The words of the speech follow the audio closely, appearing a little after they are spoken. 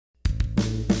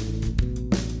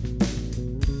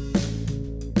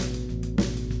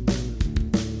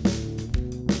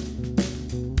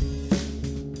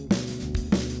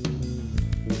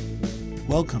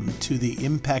Welcome to the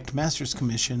Impact Masters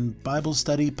Commission Bible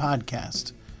Study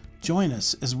Podcast. Join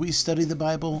us as we study the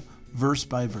Bible verse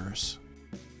by verse.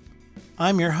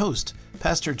 I'm your host,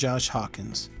 Pastor Josh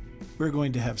Hawkins. We're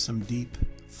going to have some deep,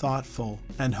 thoughtful,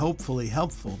 and hopefully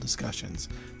helpful discussions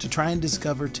to try and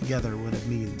discover together what it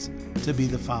means to be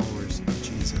the followers of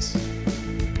Jesus.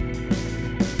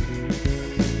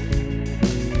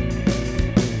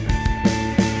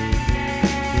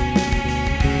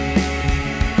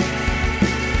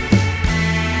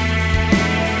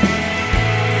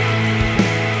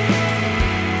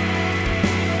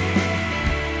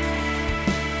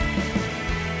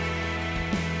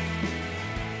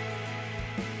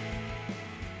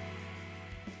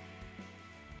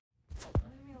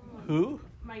 Who?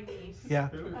 My niece. Yeah.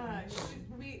 She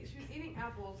was eating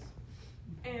apples,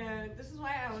 and this is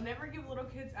why I will never give little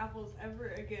kids apples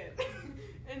ever again.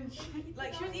 And she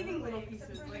was eating little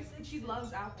pieces. Like, she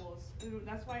loves apples, and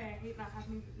that's why I hate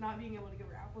not being able to give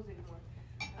her apples anymore.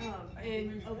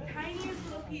 And a tiniest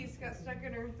little piece got stuck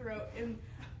in her throat, and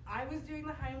I was doing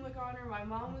the Heimlich on her. My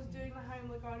mom was doing the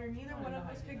Heimlich on her. Neither one of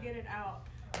us could get it out.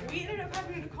 We ended up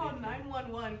having to call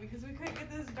 911 because we couldn't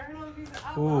get this darn little piece of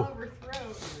apple out of her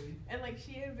throat. And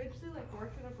she eventually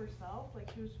worked it up herself.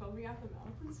 She was foaming out the mouth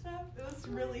and stuff. It was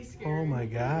really scary. Oh my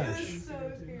gosh. It was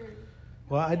so scary.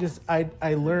 Well,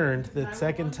 I learned the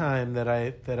second time that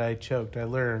I choked. I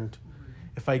learned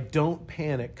if I don't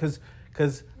panic, because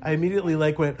I immediately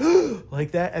went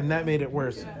like that, and that made it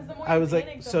worse. Yeah. I was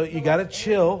like, so you gotta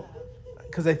chill,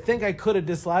 because I think I could have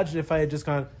dislodged it if I had just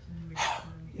gone,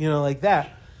 like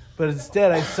that. But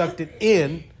instead, I sucked it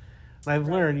in. And I've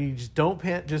learned you just don't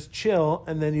panic, just chill,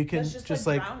 and then you can just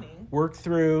work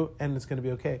through, and it's going to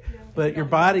be okay. Yeah. But your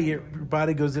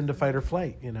body goes into fight or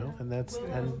flight, and that's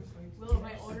Willow,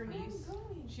 my older niece,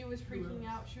 she was freaking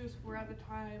out. She was 4 at the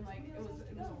time. It was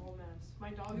a whole mess.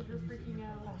 My dogs were freaking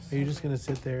out. Are you just going to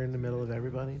sit there in the middle of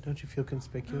everybody? Don't you feel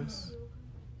conspicuous?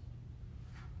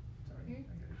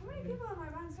 How many people am I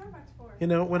buying Starbucks for?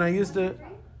 When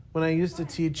I used to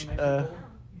teach.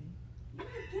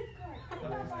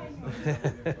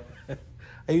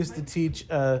 I used to teach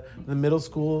the middle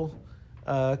school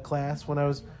class when I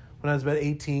was about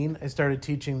 18. I started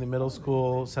teaching the middle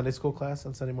school Sunday school class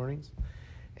on Sunday mornings,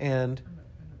 and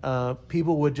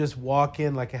people would just walk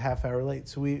in a half hour late.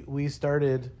 So we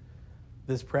started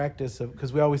this practice of,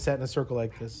 because we always sat in a circle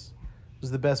like this. It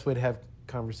was the best way to have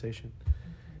conversation,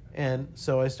 and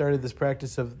so I started this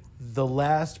practice of the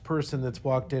last person that's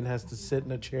walked in has to sit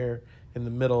in a chair in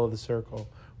the middle of the circle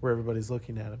where everybody's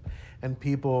looking at them, and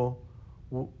people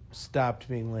stopped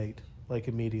being late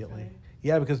immediately.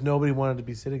 Yeah, because nobody wanted to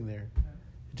be sitting there.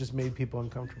 It just made people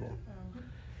uncomfortable.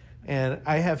 And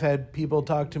I have had people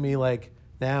talk to me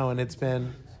now, and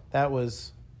that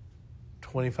was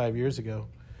 25 years ago,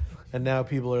 and now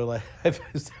people are I've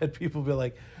had people be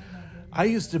like, I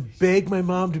used to beg my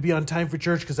mom to be on time for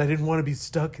church because I didn't want to be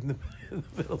stuck in the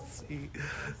middle seat.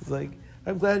 It's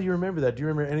I'm glad you remember that. Do you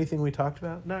remember anything we talked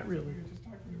about? Not really.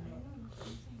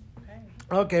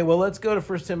 Okay, well, let's go to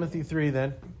 1 Timothy 3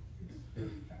 then. You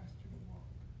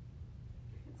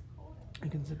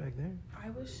can sit back there.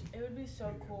 I wish it would be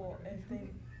so cool if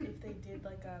they did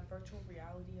a virtual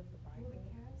reality of the Bible.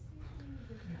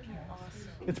 Awesome.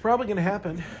 It's probably going to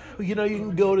happen. You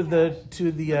can go to the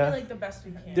the best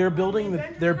we can. They're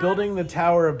building the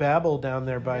Tower of Babel down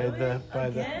there by the.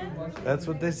 That's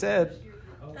what they said.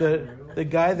 The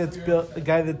guy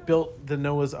that built the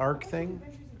Noah's Ark thing,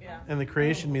 and the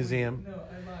Creation Museum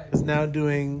is now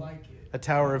doing a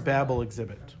Tower of Babel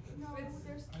exhibit,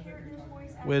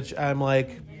 which I'm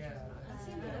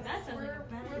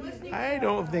I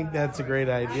don't think that's a great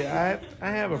idea. I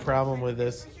have a problem with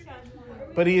this.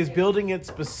 But he is building it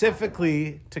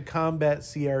specifically to combat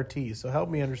CRT. So help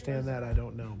me understand that. I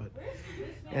don't know. But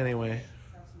anyway.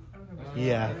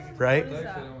 Yeah, right?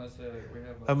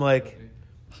 I'm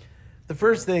the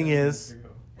first thing is,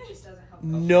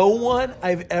 no one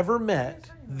I've ever met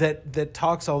that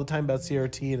talks all the time about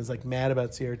CRT and is mad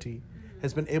about CRT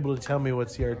has been able to tell me what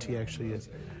CRT actually is.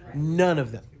 None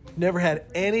of them. Never had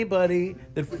anybody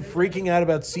that freaking out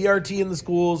about CRT in the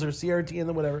schools or CRT in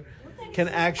the whatever can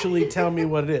actually tell me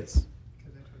what it is.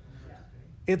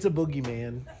 It's a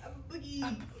boogeyman.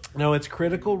 No, it's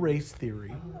critical race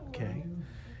theory. Okay.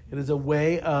 It is a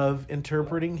way of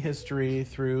interpreting history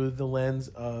through the lens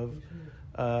of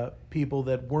people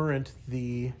that weren't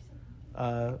the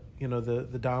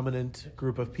dominant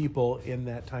group of people in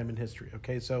that time in history.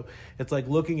 Okay, so it's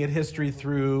looking at history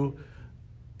through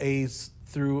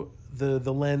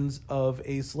the lens of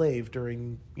a slave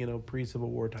during pre-Civil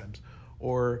War times,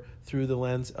 or through the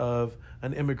lens of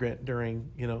an immigrant during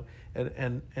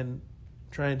and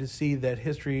trying to see that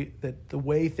history, that the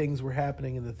way things were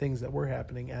happening and the things that were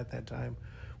happening at that time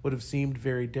would have seemed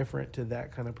very different to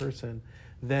that kind of person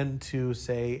than to,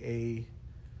 say,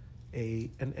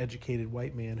 an educated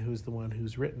white man who's the one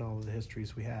who's written all of the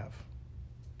histories we have.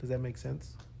 Does that make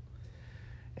sense?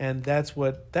 And that's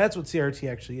what CRT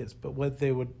actually is. But what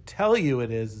they would tell you it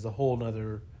is a whole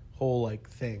like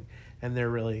thing. And they're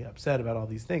really upset about all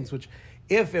these things, which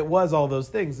if it was all those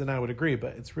things, then I would agree,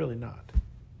 but it's really not.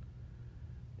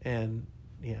 And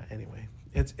yeah, anyway,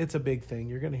 it's a big thing.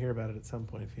 You're going to hear about it at some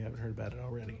point if you haven't heard about it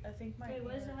already. I think my Wait,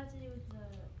 what does it have to do with the,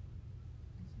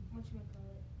 what you call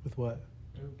it? With what?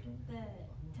 The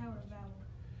Tower of Babel.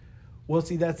 Well,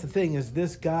 see, that's the thing, is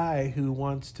this guy who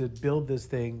wants to build this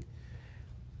thing,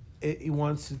 he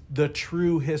wants the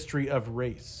true history of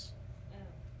race, Oh.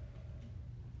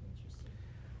 Interesting.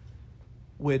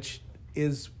 which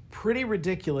is pretty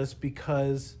ridiculous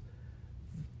because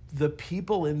the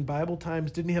people in Bible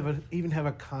times didn't even have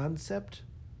a concept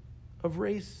of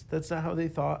race. That's not how they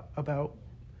thought about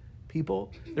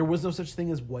people. There was no such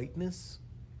thing as whiteness.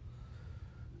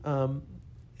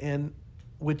 And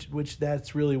which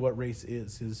that's really what race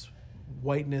is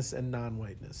whiteness and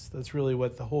non-whiteness. That's really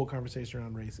what the whole conversation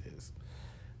around race is,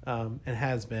 and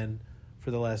has been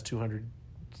for the last 200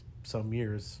 some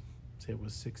years. Say it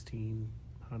was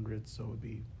 1600, so it would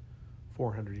be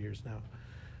 400 years now.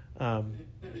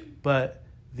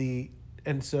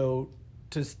 So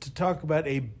to talk about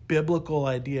a biblical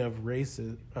idea of race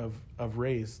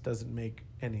doesn't make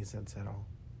any sense at all.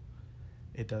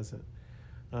 It doesn't.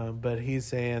 But he's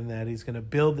saying that he's going to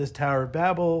build this Tower of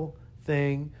Babel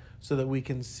thing so that we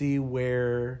can see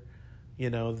where,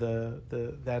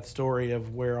 that story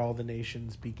of where all the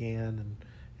nations began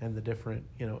and the different,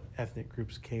 ethnic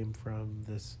groups came from,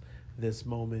 this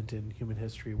moment in human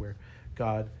history where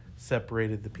God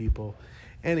separated the people.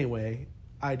 Anyway,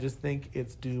 I just think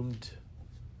it's doomed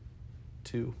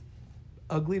to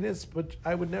ugliness, but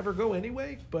I would never go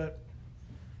anyway, but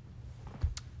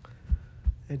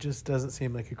it just doesn't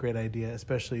seem like a great idea,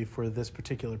 especially for this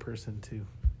particular person to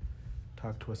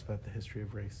talk to us about the history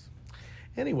of race.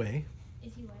 Anyway.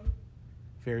 Is he white?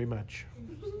 Very much.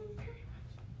 Interesting.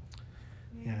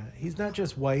 Yeah, he's not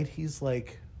just white, he's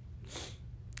like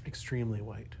extremely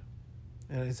white.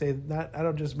 And I say not, I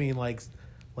don't just mean like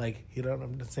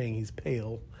I'm not saying he's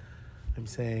pale. I'm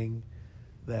saying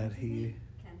that he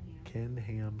Ken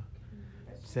Ham.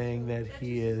 Saying that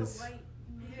he is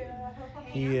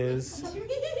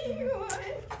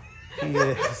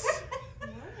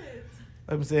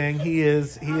I'm saying he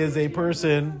is a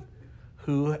person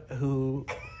who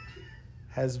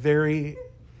has very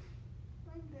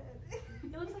I'm dead. He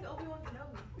looks like Obi-Wan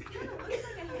Kenobi.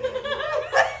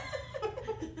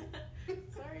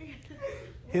 Sorry.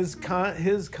 his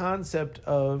concept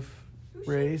of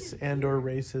race and or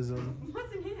racism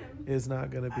Wasn't him. is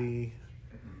not going to be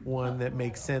one that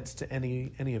makes sense to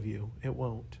any of you. It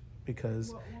won't,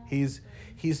 because he's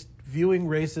viewing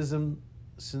racism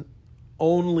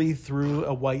only through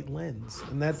a white lens,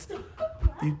 and that's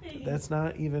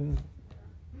not even.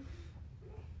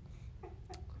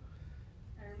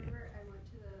 I remember I went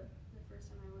to the first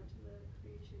time I went to the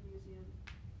Creation Museum,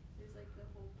 there's like the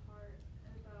whole part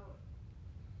about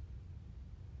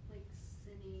like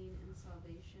sinning and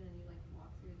salvation, and you like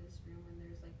walk through this room and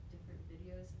there's like different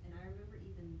videos, and I remember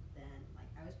even then,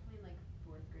 like I was probably in like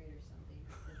 4th grade or something,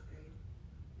 or 5th grade,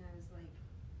 and I was like,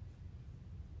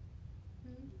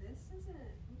 this is kind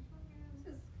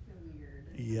of weird.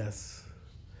 Yes,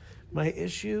 my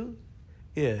issue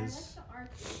I is. like the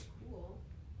art, it's cool.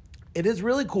 It is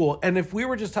really cool. And if we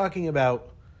were just talking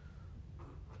about,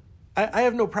 I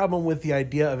have no problem with the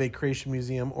idea of a creation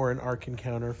museum or an Ark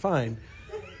Encounter. Fine.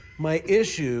 My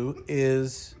issue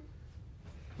is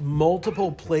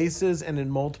multiple places and in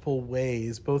multiple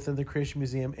ways, both in the Creation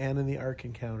Museum and in the Ark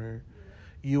Encounter,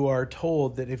 you are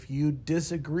told that if you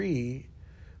disagree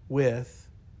with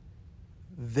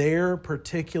their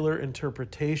particular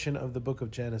interpretation of the book of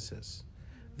Genesis,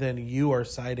 then you are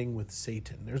siding with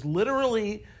Satan. There's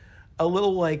literally a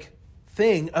little like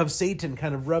thing of Satan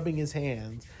kind of rubbing his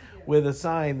hands with a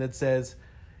sign that says,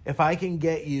 if I can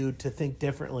get you to think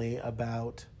differently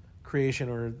about creation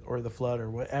or the flood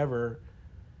or whatever,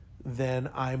 then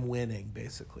I'm winning,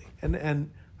 basically.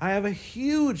 And I have a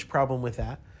huge problem with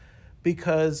that,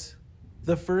 because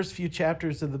the first few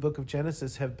chapters of the book of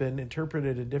Genesis have been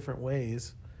interpreted in different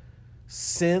ways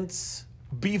since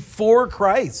before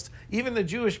Christ. Even the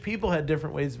Jewish people had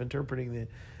different ways of interpreting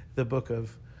the book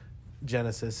of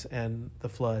Genesis and the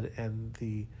flood and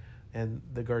the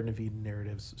Garden of Eden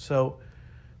narratives. So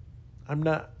I'm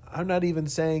not even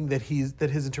saying that his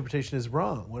interpretation is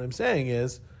wrong. What I'm saying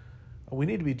is, we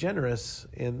need to be generous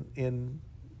in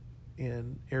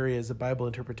areas of Bible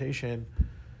interpretation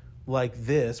like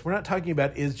this. We're not talking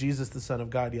about, is Jesus the Son of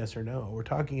God, yes or no. We're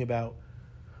talking about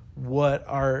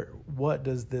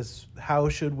how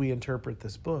should we interpret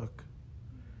this book?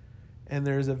 And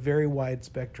there's a very wide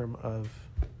spectrum of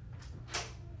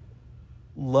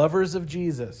lovers of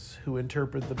Jesus who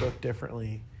interpret the book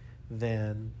differently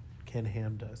than Ken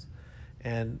Ham does.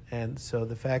 And so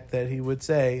the fact that he would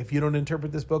say, if you don't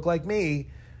interpret this book like me,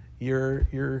 you're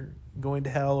going to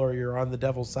hell or you're on the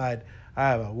devil's side, I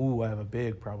have a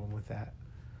big problem with that.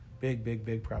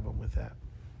 Big problem with that.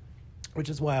 Which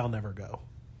is why I'll never go.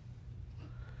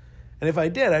 And if I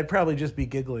did, I'd probably just be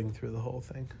giggling through the whole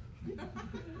thing.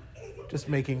 Just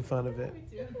making fun of it.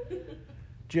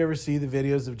 Did you ever see the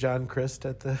videos of John Christ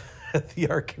at the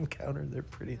Ark Encounter? They're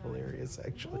pretty hilarious,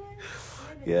 actually.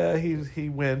 Yeah, he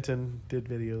went and did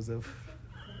videos of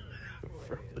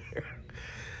from there.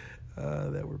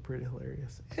 That were pretty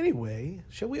hilarious. Anyway,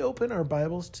 shall we open our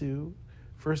Bibles to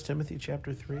 1 Timothy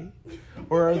chapter 3?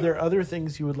 Or are there other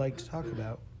things you would like to talk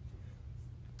about?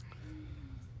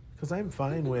 Because I'm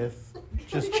fine with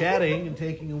just chatting and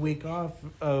taking a week off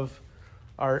of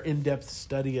our in-depth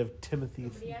study of Timothy.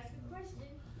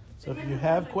 So if you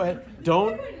have questions,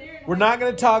 we're not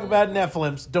going to talk about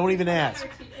Nephilims. Don't even ask.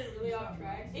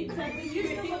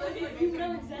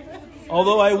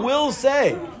 Although I will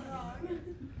say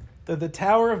that the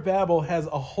Tower of Babel has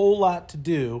a whole lot to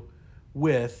do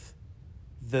with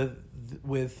the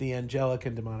angelic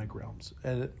and demonic realms,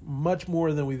 and much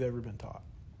more than we've ever been taught.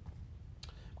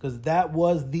 Because that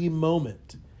was the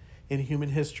moment in human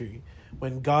history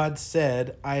when God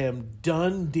said, I am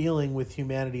done dealing with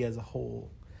humanity as a whole,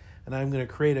 and I'm going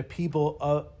to create a people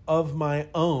of my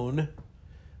own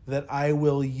that I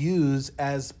will use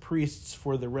as priests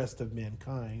for the rest of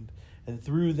mankind, and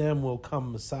through them will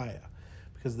come Messiah.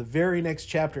 Because the very next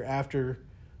chapter after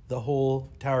the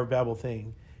whole Tower of Babel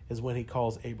thing is when he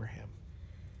calls Abraham.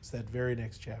 It's that very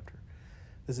next chapter.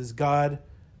 This is God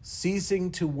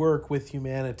ceasing to work with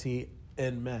humanity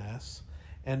en masse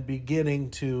and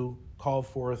beginning to call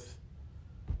forth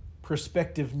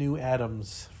prospective new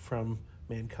Adams from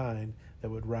mankind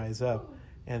that would rise up,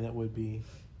 and that would be,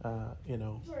 God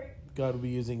would be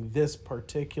using this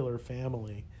particular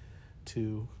family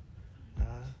to,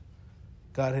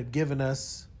 God had given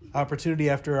us opportunity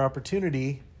after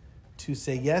opportunity to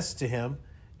say yes to him,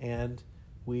 and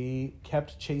we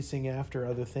kept chasing after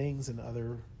other things and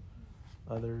other,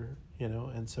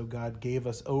 and so God gave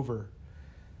us over.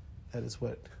 That is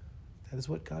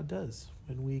what God does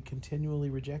when we continually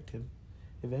reject him.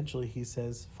 Eventually he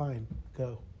says, fine,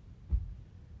 go.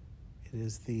 It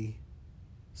is the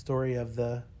story of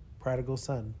the prodigal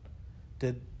son.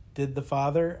 Did the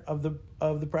father of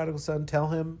the prodigal son tell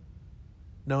him,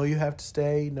 no, you have to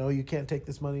stay, no, you can't take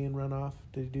this money and run off?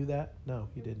 Did he do that? No,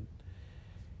 he didn't.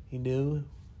 He knew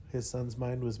his son's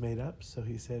mind was made up, so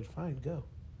he said, fine, go.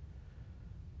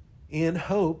 In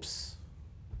hopes,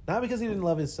 not because he didn't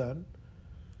love his son,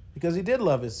 because he did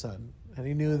love his son, and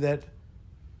he knew that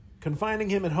confining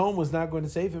him at home was not going to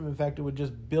save him. In fact, it would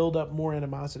just build up more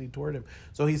animosity toward him.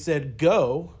 So he said,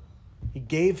 go. He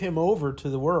gave him over to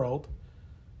the world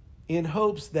in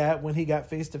hopes that when he got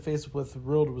face to face with what the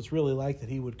world was really like, that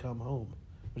he would come home,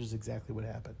 which is exactly what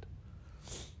happened.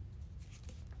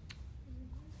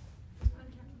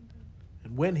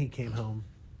 And when he came home,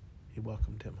 he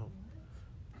welcomed him home.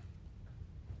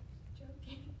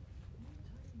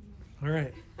 All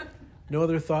right. No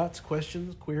other thoughts,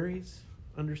 questions, queries,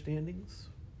 understandings,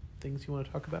 things you want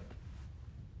to talk about?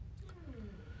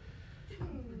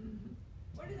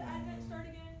 When does Advent start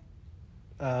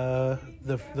again?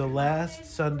 The last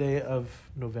Sunday of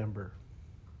November.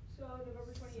 So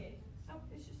November 28th. Oh,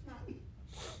 it's just not.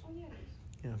 Oh, yeah, it is.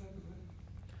 Yeah.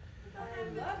 I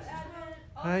love Advent.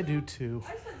 I do too.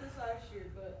 I said this last year,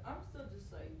 but I'm still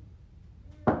just like,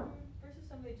 versus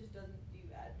somebody just doesn't do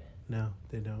Advent. No,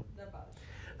 they don't. That bothers me.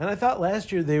 And I thought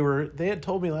last year they had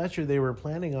told me last year they were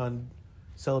planning on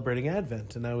celebrating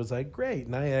Advent, and I was like, great.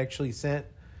 And I actually sent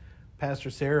Pastor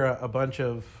Sarah a bunch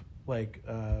of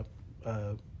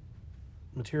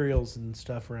materials and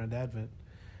stuff around Advent,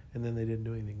 and then they didn't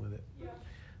do anything with it. Yeah.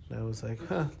 And I was like,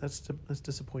 that's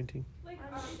disappointing. Like,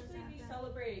 obviously we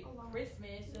celebrate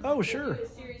Christmas and Oh, we sure. do a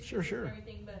series Sure, Christmas sure. and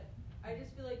everything, but I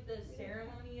just feel like the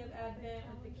ceremony of Advent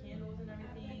with the candles and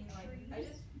everything,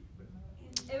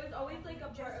 it was always like a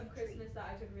part of Christmas that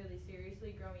I took really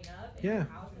seriously growing up in Yeah.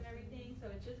 the house and everything, so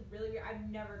it's just really weird. I've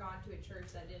never gone to a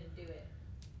church that didn't do it.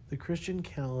 The Christian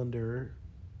calendar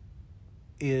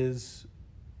is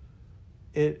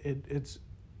it's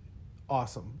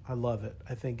awesome. I love it.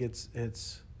 I think it's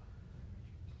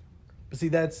But see,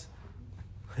 that's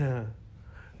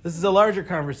this is a larger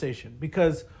conversation,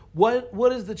 because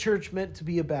what is the church meant to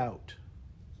be about?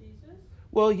 Jesus?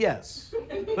 Well, yes,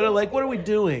 but like, what are we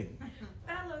doing?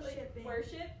 Fellowshipping.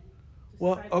 Worship?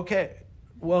 Well, okay.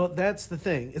 Well, that's the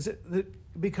thing.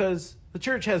 Because the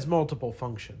church has multiple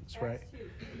functions, right? Acts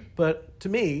 2. But to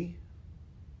me,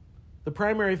 the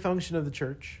primary function of the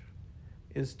church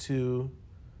is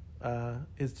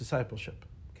discipleship.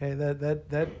 Okay,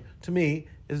 that to me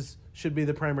should be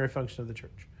the primary function of the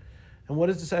church. And what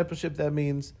is discipleship? That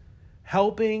means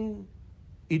helping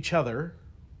each other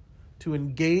to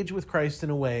engage with Christ in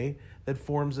a way that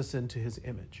forms us into his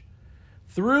image.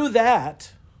 Through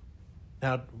that,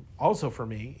 now also for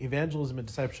me, evangelism and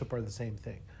discipleship are the same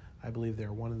thing. I believe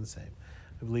they're one and the same.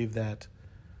 I believe that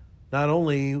not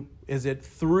only is it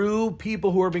through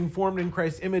people who are being formed in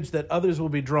Christ's image that others will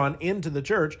be drawn into the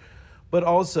church, but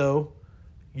also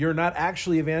you're not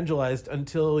actually evangelized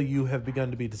until you have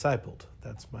begun to be discipled.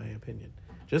 That's my opinion.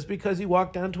 Just because you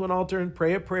walk down to an altar and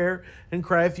pray a prayer and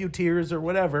cry a few tears or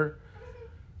whatever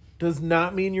does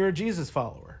not mean you're a Jesus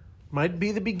follower. Might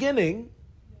be the beginning,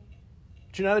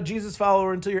 but you're not a Jesus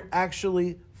follower until you're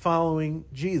actually following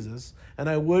Jesus. And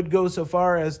I would go so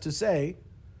far as to say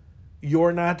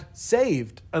you're not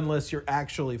saved unless you're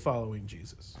actually following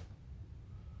Jesus.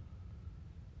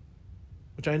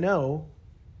 Which I know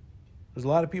there's a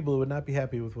lot of people who would not be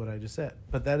happy with what I just said.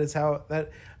 But that is how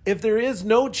that. If there is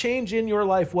no change in your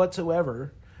life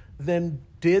whatsoever, then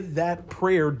did that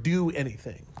prayer do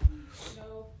anything?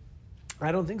 No.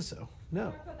 I don't think so. We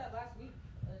No. talked about that last week,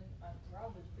 and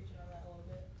Rob was preaching on that a little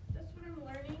bit. That's what I'm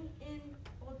learning in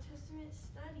Old Testament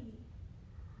study.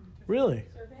 Really?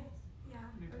 Survey? Yeah,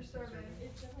 or survey.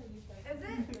 It's definitely used by Is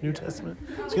it? New Testament.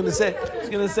 I was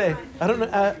gonna say. I don't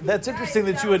know. That's interesting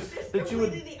that you would.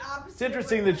 It's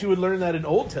interesting that you would learn that in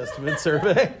Old Testament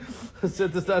survey. So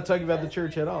it's not talking about the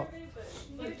church at all.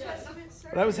 New Testament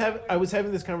survey. But I was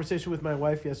having this conversation with my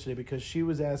wife yesterday because she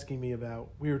was asking me about.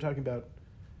 We were talking about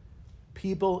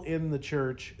people in the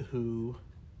church who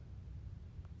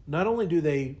not only do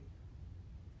they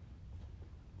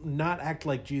not act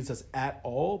like Jesus at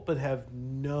all, but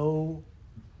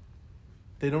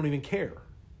they don't even care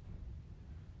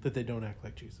that they don't act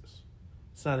like Jesus.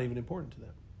 It's not even important to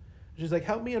them. She's like,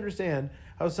 help me understand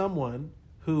how someone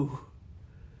who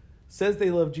says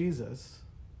they love Jesus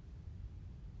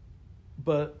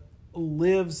but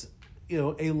lives,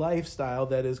 a lifestyle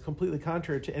that is completely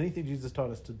contrary to anything Jesus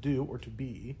taught us to do or to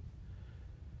be,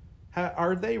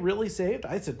 are they really saved?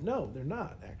 I said, no, they're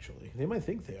not, actually. They might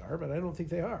think they are, but I don't think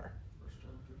they are.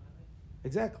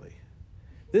 Exactly.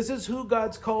 This is who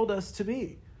God's called us to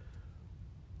be.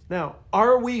 Now,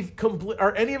 are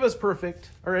any of us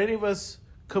perfect? Are any of us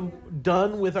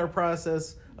done with our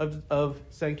process of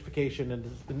sanctification?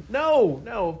 And no,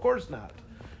 of course not.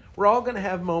 We're all going to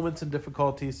have moments and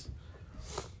difficulties.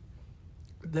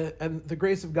 And the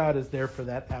grace of God is there for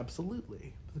that,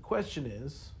 absolutely. The question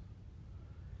is,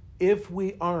 if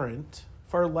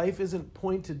our life isn't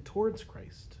pointed towards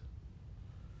Christ,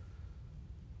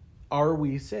 are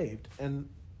we saved? And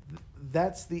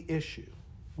that's the issue.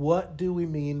 What do we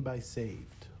mean by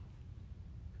saved?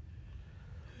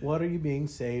 What are you being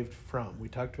saved from? We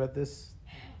talked about this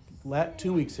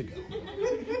 2 weeks ago.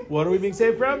 What are we being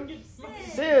saved from?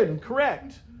 Sin,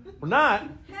 correct. We're not.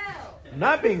 Hell.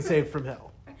 Not being saved from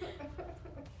hell.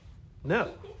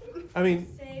 No. I mean,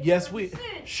 Saved yes, from sin.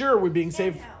 sure, we're being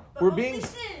saved. And hell, but We're mostly being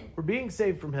sin. we're being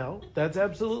saved from hell. That's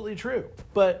absolutely true.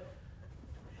 But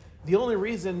the only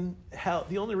reason hell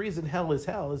is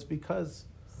hell is because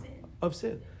of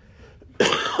sin.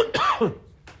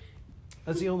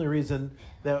 That's the only reason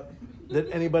that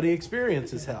anybody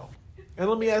experiences hell. And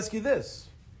let me ask you this.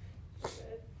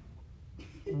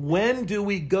 When do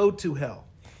we go to hell?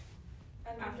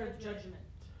 After judgment.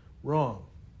 Wrong.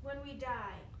 When we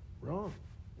die. Wrong.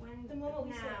 When The moment we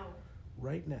now. say-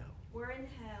 Right now. We're in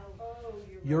hell. Oh,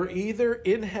 You're right. either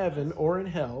in heaven or in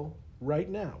hell right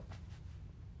now.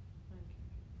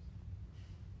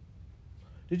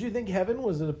 Did you think heaven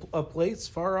was a place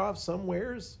far off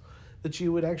somewheres that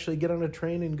you would actually get on a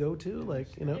train and go to? Like,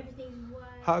 Everything's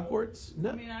white. Hogwarts?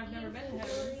 No. I mean, I've never been to heaven,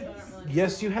 so I don't really know.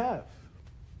 Yes, you have.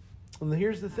 And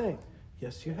here's the thing.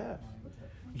 Yes, you have.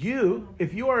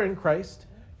 If you are in Christ,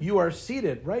 you are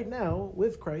seated right now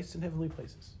with Christ in heavenly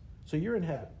places. So you're in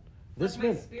heaven. This Like my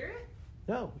minute. spirit?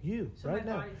 No, you, So right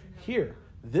my now. body's in heaven. Here,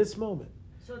 this moment.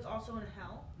 So it's also in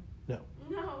hell? No.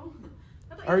 No.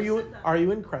 I thought Are just you said that. are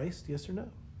you in Christ? Yes or no?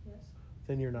 Yes.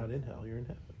 Then you're not in hell, you're in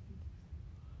heaven.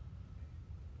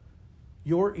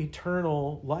 Your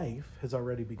eternal life has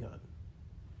already begun.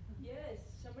 Yes,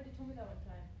 somebody told me that one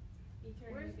time.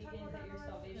 Eternity Where's it talk begins about at that your in the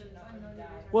Bible? salvation, not when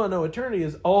Well, no, eternity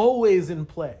is always in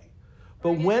play. But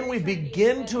Or I guess when we eternity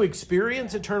begin is to like-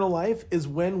 experience yeah. eternal life is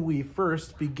when we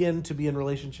first begin to be in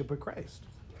relationship with Christ.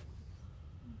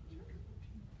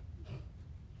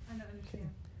 I don't understand.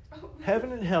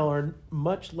 Heaven and hell are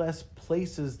much less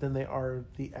places than they are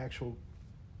the actual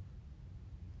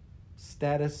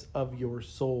status of your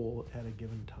soul at a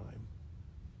given time.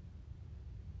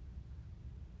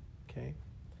 Okay?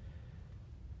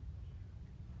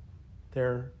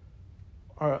 There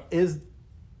is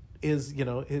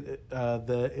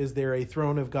there a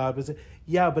throne of God?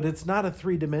 Yeah, but it's not a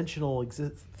three-dimensional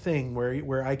thing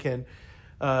where I can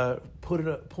point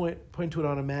to it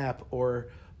on a map or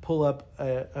pull up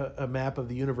a map of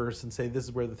the universe and say this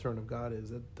is where the throne of God is.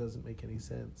 That doesn't make any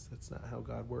sense. That's not how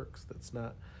God works. That's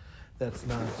not.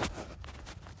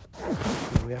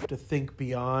 We have to think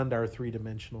beyond our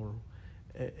three-dimensional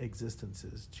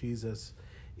existences. Jesus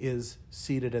is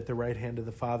seated at the right hand of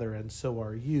the Father, and so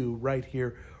are you right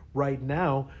here, right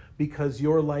now, because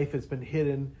your life has been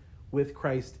hidden with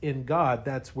Christ in God.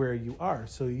 That's where you are.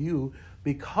 So you,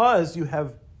 because you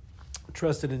have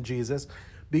trusted in Jesus,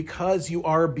 because you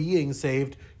are being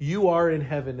saved, you are in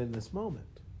heaven in this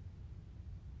moment.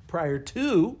 Prior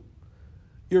to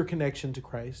your connection to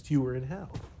Christ, you were in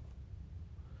hell.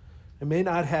 It may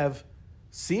not have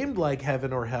seemed like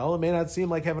heaven or hell. It may not seem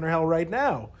like heaven or hell right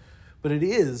now, but it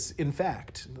is, in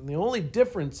fact. And the only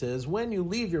difference is when you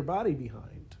leave your body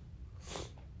behind,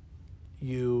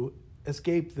 you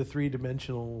escape the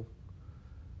three-dimensional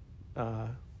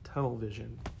tunnel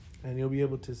vision, and you'll be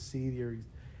able to see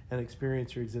and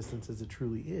experience your existence as it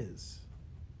truly is.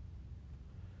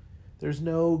 There's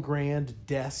no grand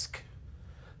desk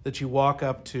that you walk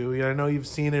up to. I know you've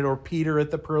seen it, or Peter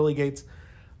at the pearly gates.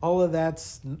 All of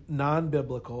that's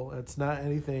non-biblical. It's not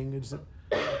anything.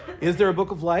 Is there a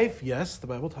book of life? Yes, the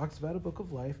Bible talks about a book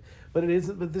of life, but it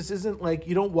isn't. But this isn't like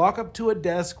you don't walk up to a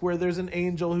desk where there's an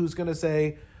angel who's going to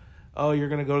say, "Oh, you're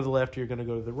going to go to the left, or you're going to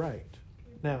go to the right."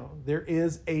 Now, there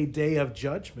is a day of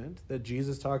judgment that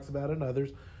Jesus talks about and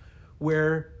others,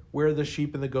 where the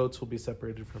sheep and the goats will be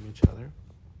separated from each other.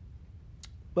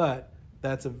 But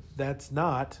that's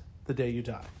not the day you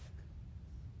die.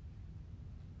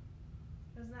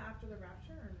 Isn't that after the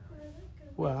rapture or no?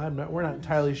 Well, we're not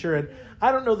entirely sure. And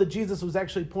I don't know that Jesus was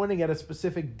actually pointing at a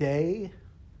specific day,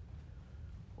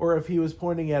 or if he was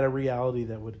pointing at a reality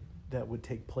that would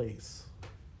take place.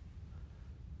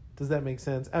 Does that make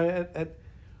sense?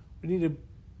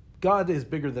 God is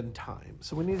bigger than time,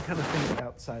 so we need to kind of think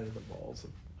outside of the walls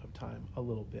of time a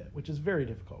little bit, which is very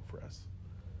difficult for us.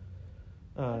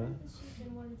 What are the sheep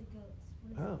and what are the goats?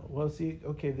 What is Oh, that? well, see,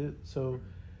 okay, so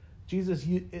Jesus,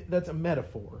 that's a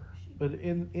metaphor. But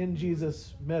in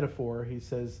Jesus' metaphor, he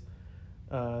says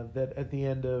that at the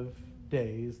end of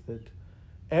days, that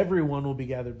everyone will be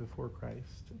gathered before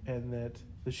Christ, and that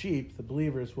the sheep, the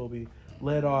believers, will be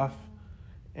led off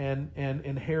and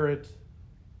inherit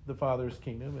the Father's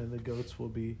kingdom, and the goats will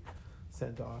be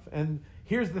sent off. And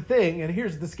here's the thing, and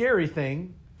here's the scary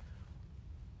thing.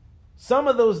 Some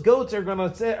of those goats are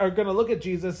gonna look at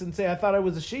Jesus and say, "I thought I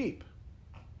was a sheep."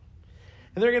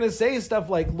 And they're going to say stuff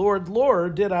like, "Lord,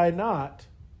 Lord, did I not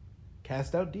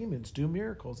cast out demons, do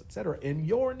miracles, etc. in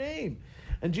your name?"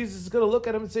 And Jesus is going to look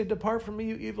at him and say, "Depart from me,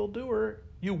 you evildoer,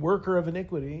 you worker of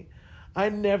iniquity. I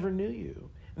never knew you."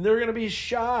 And they're going to be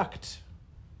shocked.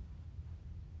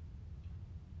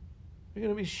 They're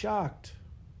going to be shocked.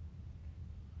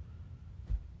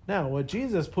 Now, what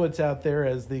Jesus puts out there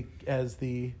as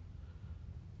the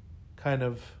kind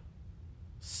of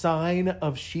sign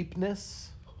of sheepness,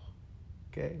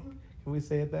 okay, can we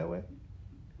say it that way?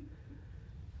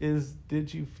 Is,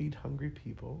 did you feed hungry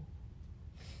people?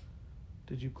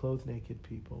 Did you clothe naked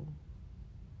people?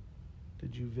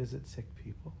 Did you visit sick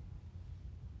people?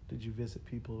 Did you visit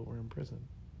people who were in prison?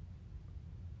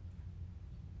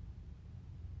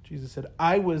 Jesus said,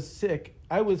 "I was sick.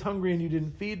 I was hungry and you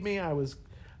didn't feed me. I was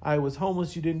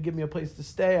homeless. You didn't give me a place to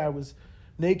stay. I was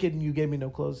naked and you gave me no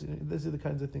clothes." These are the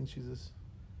kinds of things Jesus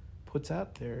puts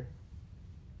out there.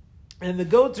 And the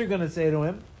goats are going to say to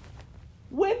him,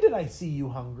 "When did I see you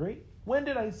hungry? When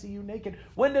did I see you naked?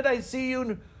 When did I see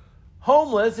you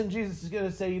homeless?" And Jesus is going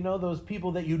to say, those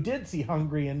people that you did see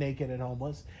hungry and naked and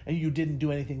homeless, and you didn't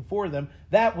do anything for them,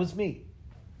 that was me.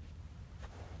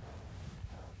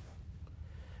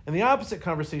 And the opposite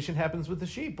conversation happens with the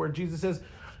sheep, where Jesus says,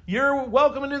 "You're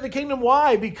welcome into the kingdom."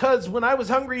 Why? Because when I was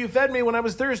hungry, you fed me. When I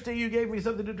was thirsty, you gave me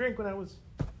something to drink.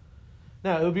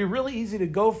 Now, it would be really easy to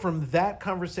go from that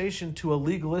conversation to a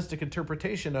legalistic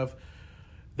interpretation of,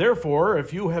 therefore,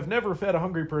 if you have never fed a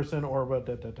hungry person or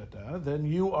then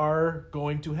you are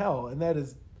going to hell. And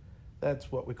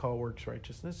That's what we call works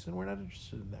righteousness, and we're not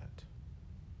interested in that.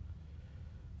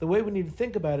 The way we need to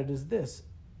think about it is this.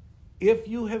 If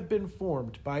you have been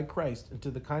formed by Christ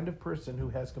into the kind of person who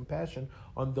has compassion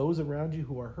on those around you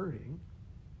who are hurting,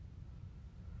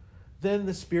 then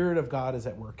the Spirit of God is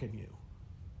at work in you.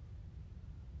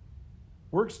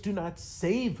 Works do not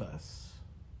save us.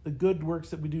 The good works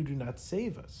that we do not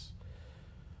save us.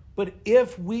 But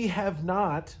if we're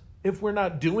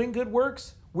not doing good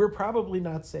works, we're probably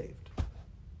not saved.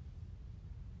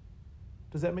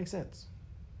 Does that make sense?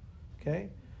 Okay?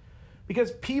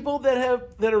 Because people that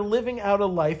are living out a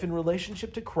life in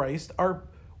relationship to Christ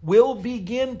will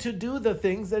begin to do the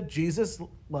things that Jesus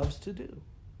loves to do.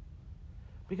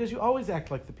 Because you always act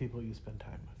like the people you spend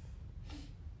time with.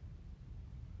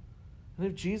 And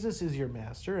if Jesus is your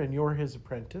master and you're his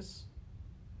apprentice,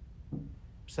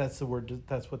 that's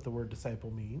what the word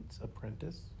disciple means,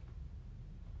 apprentice.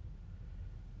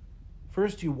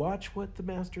 First you watch what the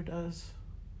master does,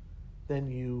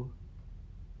 then you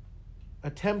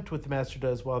attempt what the master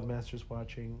does while the master's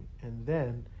watching, and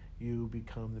then you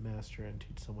become the master and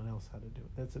teach someone else how to do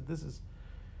it. That's it.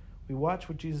 We watch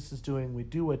what Jesus is doing, we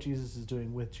do what Jesus is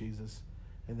doing with Jesus,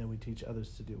 and then we teach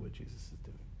others to do what Jesus is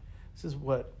doing. This is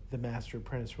what the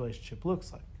master-apprentice relationship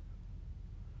looks like.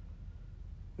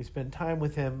 We spend time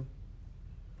with him,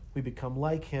 we become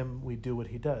like him, we do what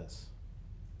he does.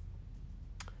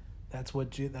 That's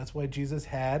why Jesus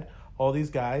had all these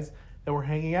guys that were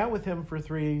hanging out with him for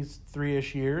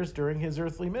three-ish years during his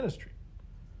earthly ministry.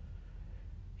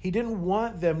 He didn't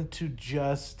want them to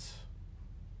just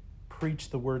preach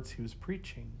the words he was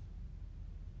preaching.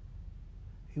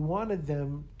 He wanted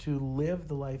them to live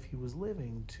the life he was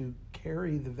living, to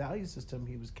carry the value system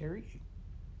he was carrying.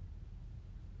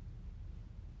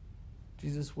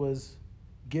 Jesus was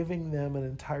giving them an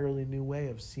entirely new way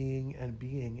of seeing and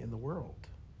being in the world.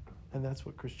 And that's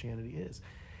what Christianity is.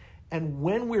 And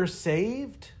when we're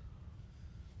saved,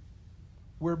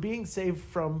 we're being saved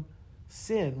from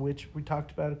sin, which we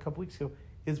talked about a couple weeks ago,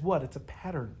 is what? It's a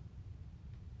pattern.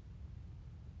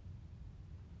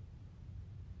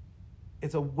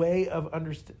 It's a way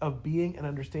of being and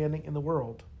understanding in the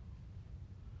world.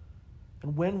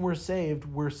 And when we're saved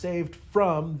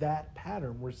from that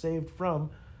pattern. We're saved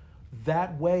from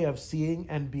that way of seeing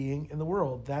and being in the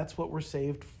world. That's what we're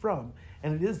saved from.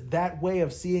 And it is that way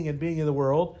of seeing and being in the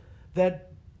world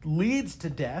that leads to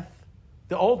death,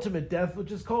 the ultimate death,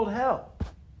 which is called hell.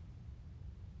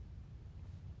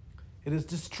 It is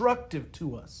destructive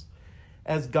to us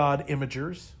as God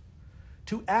imagers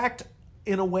to act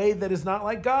in a way that is not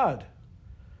like God.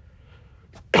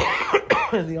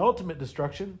 And the ultimate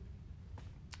destruction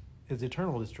is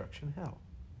eternal destruction, hell.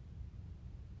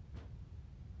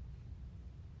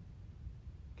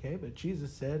 Okay, but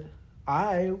Jesus said,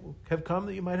 I have come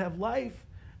that you might have life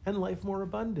and life more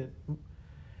abundant.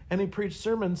 And he preached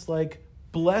sermons like,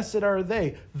 blessed are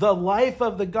they. The life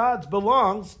of the gods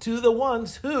belongs to the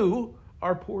ones who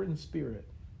are poor in spirit,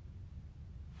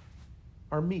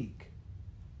 are meek,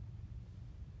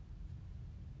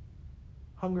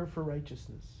 hunger for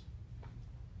righteousness.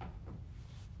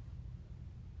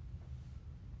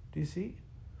 Do you see?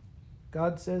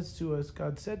 God said to us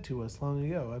long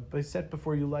ago, I set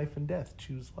before you life and death,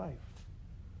 choose life.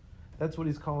 That's what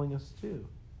he's calling us to.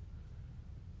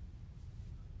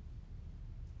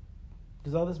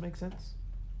 Does all this make sense?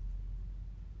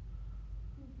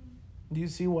 Do you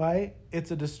see why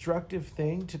it's a destructive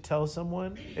thing to tell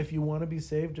someone, if you want to be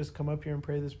saved, just come up here and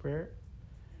pray this prayer?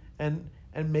 And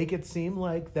make it seem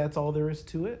like that's all there is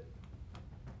to it?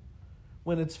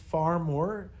 When it's far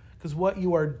more. Because what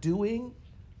you are doing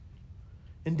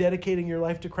in dedicating your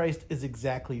life to Christ is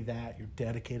exactly that. You're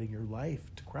dedicating your life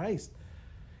to Christ.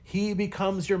 He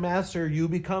becomes your master. You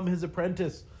become his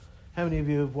apprentice. How many of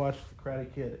you have watched The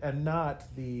Karate Kid and not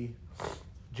the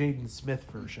Jaden Smith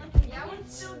version? Yeah,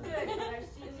 it's still good. I've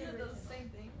seen the same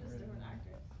thing, just different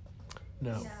actors.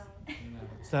 No.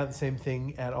 It's not the same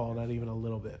thing at all, not even a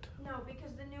little bit. No,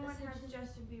 because the new one has a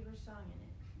Justin Bieber song in it.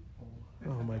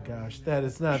 Oh my gosh, that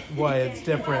is not why it's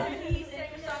different. He sang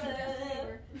a song with Justin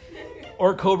Bieber.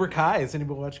 Or Cobra Kai. Has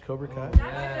anybody watched Cobra Kai?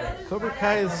 Yes. Cobra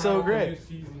Kai is so great.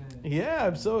 Yeah,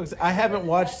 I'm so excited. I haven't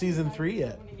watched season 3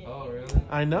 yet. Oh, really?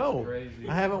 I know. That's crazy.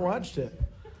 I haven't watched it.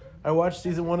 I watched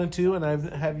season 1 and 2, and I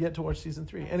have yet to watch season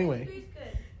 3. Anyway, Three's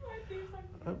good.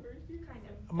 Kind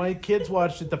of. my kids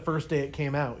watched it the first day it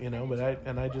came out, but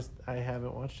I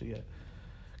haven't watched it yet.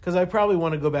 Because I probably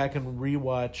want to go back and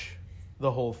rewatch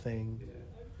the whole thing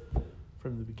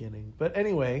from the beginning. But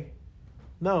anyway,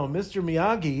 no, Mr.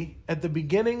 Miyagi, at the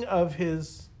beginning of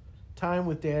his time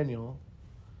with Daniel,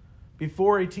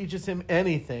 before he teaches him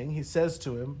anything, he says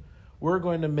to him, we're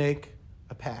going to make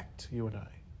a pact, you and I.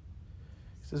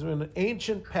 He says, we're in an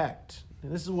ancient pact,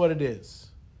 and this is what it is.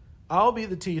 I'll be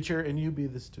the teacher and you be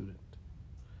the student.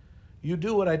 You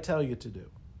do what I tell you to do.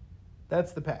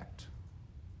 That's the pact.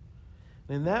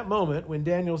 And in that moment, when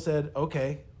Daniel said,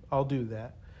 okay, I'll do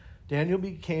that, Daniel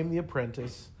became the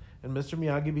apprentice and Mr.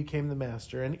 Miyagi became the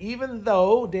master. And even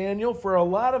though Daniel, for a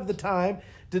lot of the time,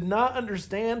 did not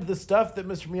understand the stuff that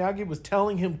Mr. Miyagi was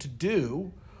telling him to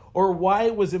do, or why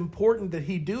it was important that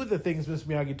he do the things Mr.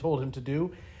 Miyagi told him to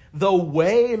do, the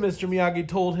way Mr. Miyagi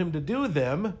told him to do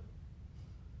them,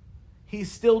 he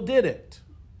still did it.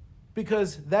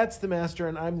 Because that's the master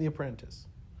and I'm the apprentice.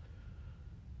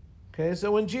 Okay,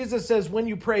 so when Jesus says, when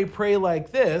you pray, pray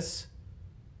like this,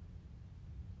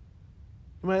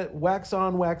 you might wax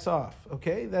on, wax off.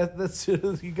 Okay, that's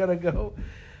you gotta go.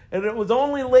 And it was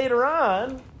only later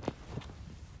on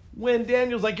when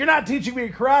Daniel's like, you're not teaching me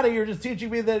karate, you're just teaching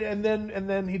me that, and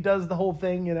then he does the whole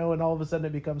thing, and all of a sudden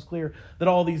it becomes clear that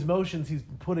all these motions he's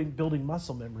building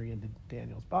muscle memory into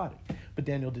Daniel's body. But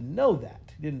Daniel didn't know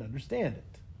that. He didn't understand it.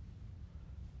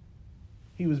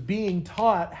 He was being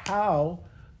taught how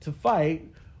to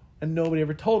fight, and nobody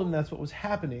ever told him that's what was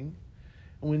happening.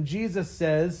 And when Jesus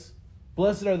says,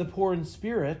 blessed are the poor in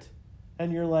spirit,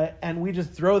 and you're like, and we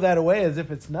just throw that away as if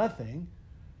it's nothing,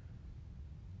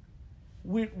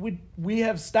 we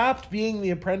have stopped being the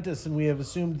apprentice and we have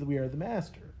assumed that we are the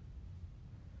master.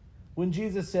 When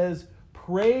Jesus says,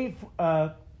 pray,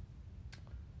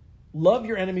 love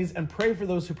your enemies and pray for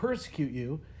those who persecute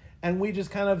you, and we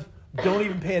just kind of don't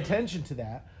even pay attention to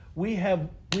that, we have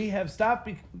stopped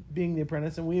being the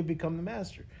apprentice and we have become the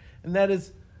master. And that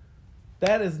is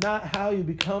not how you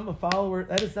become a follower.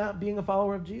 That is not being a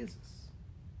follower of Jesus.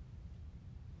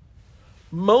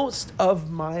 Most of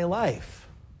my life,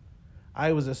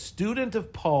 I was a student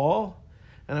of Paul,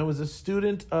 and I was a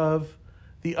student of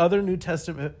the other New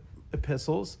Testament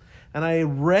epistles, and I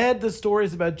read the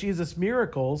stories about Jesus'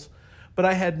 miracles, but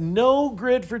I had no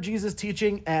grid for Jesus'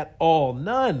 teaching at all.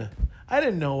 None. I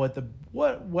didn't know what the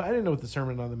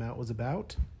Sermon on the Mount was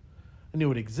about. I knew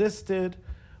it existed,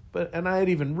 and I had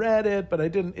even read it, but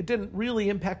it didn't really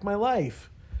impact my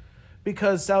life,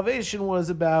 because salvation was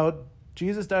about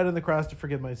Jesus died on the cross to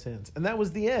forgive my sins, and that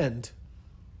was the end.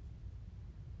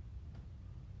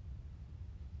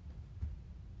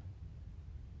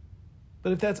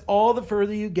 But if that's all the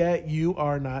further you get, you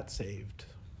are not saved.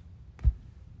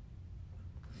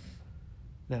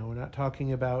 Now, we're not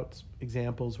talking about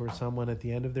examples where someone at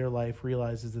the end of their life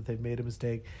realizes that they've made a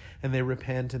mistake and they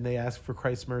repent and they ask for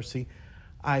Christ's mercy.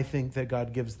 I think that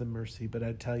God gives them mercy, but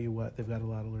I tell you what, they've got a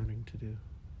lot of learning to do.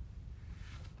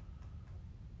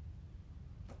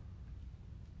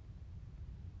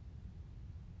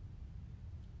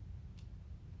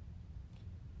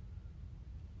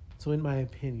 So in my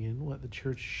opinion, what the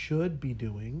church should be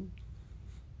doing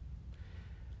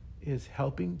is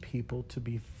helping people to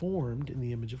be formed in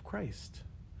the image of Christ.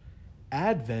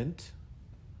 Advent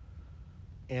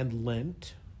and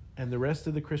Lent and the rest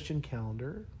of the Christian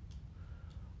calendar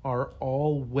are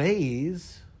all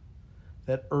ways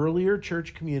that earlier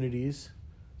church communities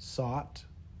sought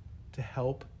to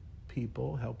help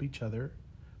people, help each other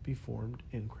be formed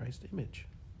in Christ's image.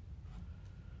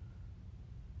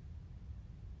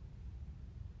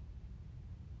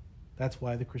 That's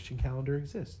why the Christian calendar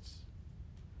exists.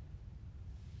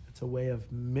 It's a way of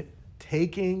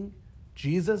taking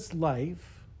Jesus'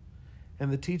 life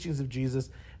and the teachings of Jesus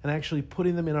and actually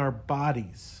putting them in our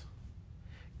bodies,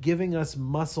 giving us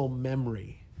muscle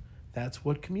memory. That's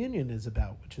what communion is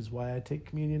about, which is why I take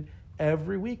communion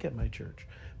every week at my church,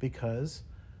 because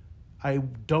I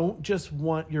don't just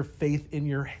want your faith in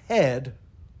your head.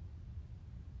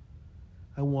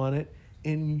 I want it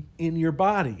in your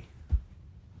body.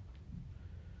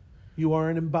 You are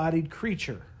an embodied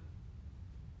creature.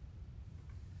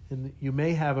 And you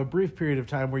may have a brief period of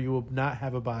time where you will not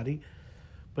have a body,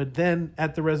 but then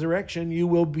at the resurrection, you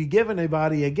will be given a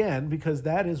body again, because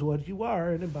that is what you are,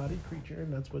 an embodied creature,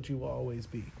 and that's what you will always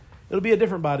be. It'll be a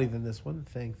different body than this one,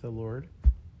 thank the Lord,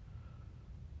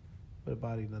 but a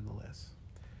body nonetheless.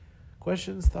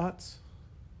 Questions, thoughts?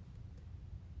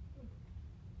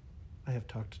 I have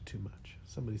talked too much.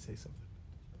 Somebody say something.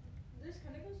 This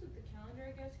kind of goes with the calendar,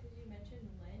 I guess, because you mentioned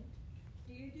Lent.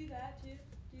 Do you do that too?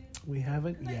 We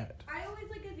haven't Like, yet. I always,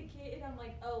 as a kid, I'm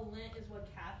like, oh, Lent is what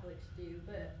Catholics do,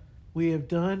 but...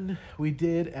 We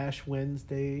did Ash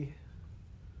Wednesday.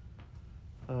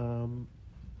 I'm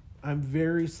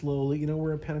very slowly,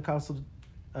 we're a Pentecostal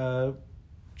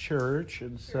church,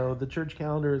 and so the church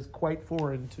calendar is quite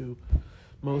foreign to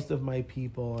most of my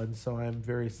people, and so I'm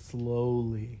very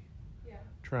slowly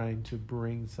trying to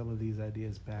bring some of these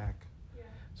ideas back.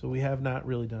 So we have not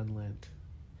really done Lent.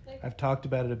 Like, I've talked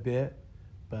about it a bit,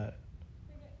 but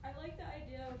I like the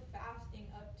idea of fasting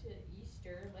up to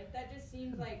Easter. Like, that just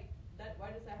seems like that.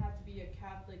 Why does that have to be a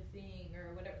Catholic thing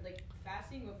or whatever? Like,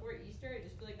 fasting before Easter, I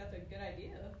just feel like that's a good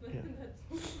idea. Yeah.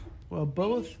 That's, well,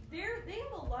 both. they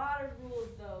have a lot of rules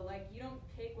though. Like, you don't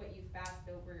pick what you fast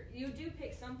over. You do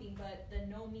pick something, but the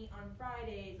no meat on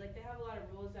Fridays. Like, they have a lot of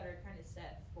rules that are kind of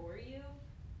set for you,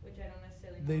 which I don't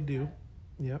necessarily. Know They if do.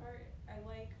 that Yep. part I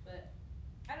like, but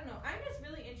I don't know. I'm just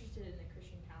really interested in the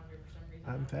Christian calendar for some reason.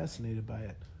 I'm fascinated by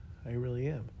it. I really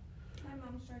am. My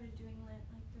mom started doing Lent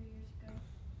like 3 years ago.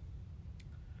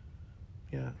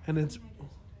 Yeah, and it's I do it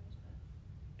sometimes,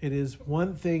 but it is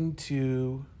one thing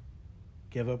to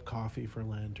give up coffee for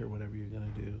Lent or whatever you're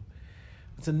going to do.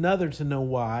 It's another to know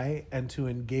why and to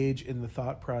engage in the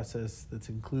thought process that's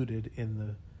included in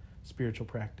the spiritual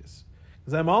practice.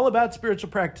 Because I'm all about spiritual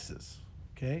practices,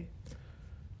 okay?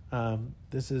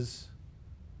 This is,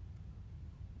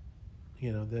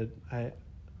 that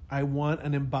I want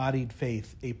an embodied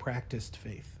faith, a practiced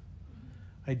faith.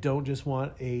 I don't just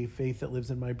want a faith that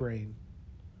lives in my brain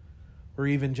or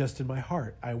even just in my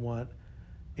heart. I want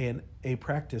a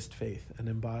practiced faith, an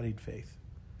embodied faith.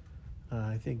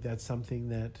 I think that's something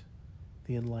that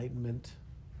the Enlightenment,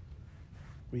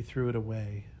 we threw it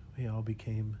away. We all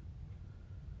became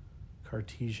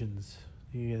Cartesians.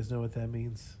 You guys know what that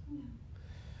means? no.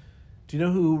 Do you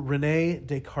know who Rene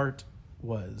Descartes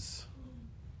was?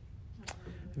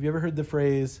 Have you ever heard the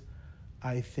phrase,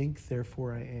 I think,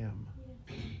 therefore I am?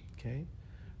 Yeah. Okay.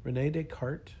 Rene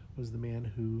Descartes was the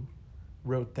man who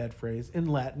wrote that phrase in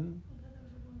Latin, I thought that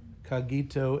was a woman.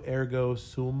 cogito ergo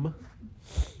sum,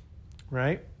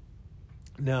 right?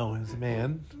 No, it was a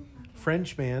man,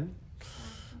 French man.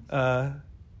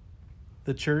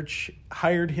 The church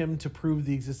hired him to prove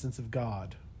the existence of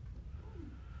God.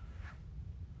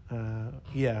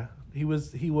 He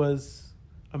was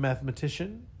a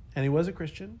mathematician, and he was a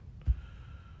Christian.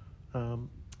 And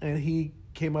he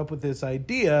came up with this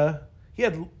idea. He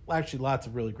had actually lots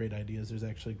of really great ideas. There's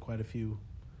actually quite a few.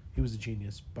 He was a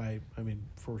genius,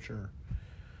 for sure.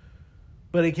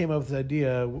 But he came up with this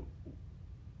idea,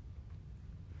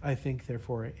 I think,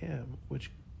 therefore I am,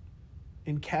 which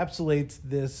encapsulates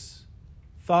this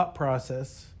thought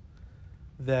process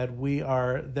that was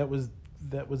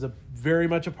a very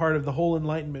much a part of the whole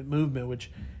Enlightenment movement, which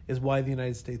is why the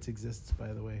United States exists,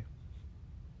 by the way.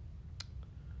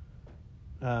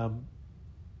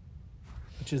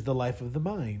 Which is the life of the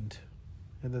mind,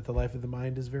 and that the life of the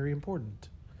mind is very important.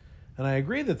 And I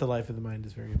agree that the life of the mind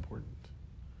is very important.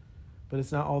 But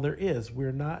it's not all there is.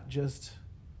 We're not just...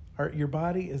 your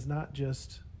body is not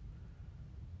just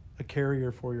a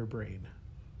carrier for your brain.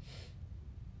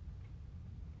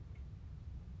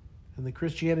 And the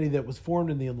Christianity that was formed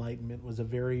in the Enlightenment was a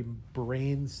very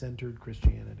brain-centered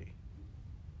Christianity.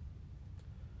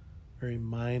 Very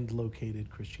mind-located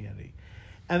Christianity.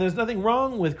 And there's nothing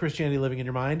wrong with Christianity living in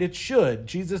your mind. It should.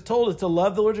 Jesus told us to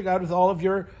love the Lord your God with all of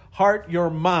your heart, your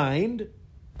mind.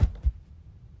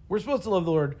 We're supposed to love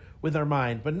the Lord with our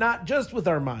mind, but not just with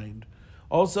our mind.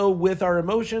 Also with our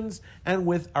emotions and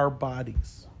with our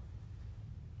bodies.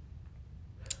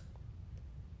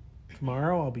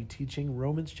 Tomorrow I'll be teaching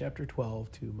Romans chapter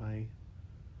 12 to my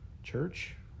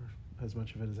church, as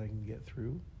much of it as I can get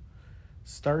through.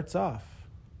 Starts off,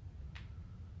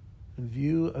 in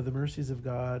view of the mercies of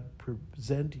God,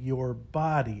 present your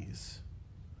bodies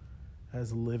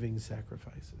as living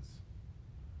sacrifices.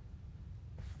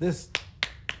 This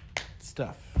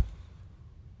stuff,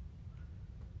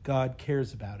 God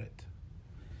cares about it.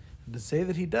 And to say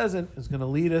that he doesn't is going to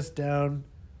lead us down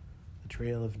the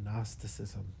trail of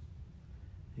Gnosticism.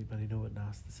 Anybody know what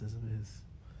Gnosticism is?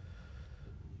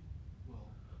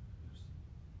 Well, there's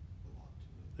a lot to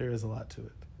it. There is a lot to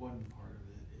it. One part of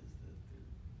it is that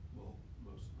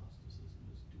most Gnosticism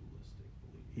is dualistic,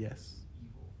 believing Yes. in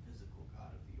the evil, physical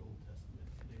God of the Old Testament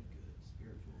and a good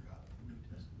spiritual God of the New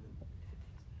Testament.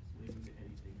 Believing that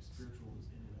anything spiritual is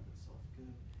in and of itself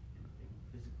good, anything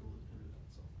physical is in and of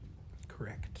itself evil.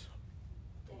 Correct.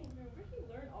 Dang, man, where did you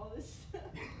learn all this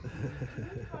stuff?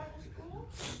 Bible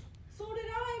school? So did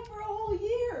I for a whole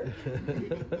year.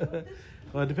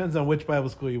 Well, it depends on which Bible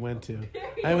school you went to.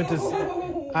 I went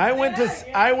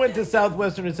to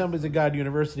Southwestern Assemblies of God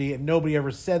University, and nobody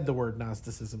ever said the word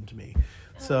Gnosticism to me.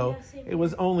 So it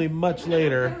was only much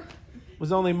later.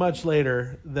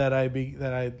 That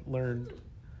I learned.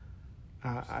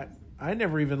 I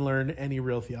never even learned any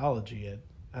real theology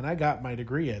and I got my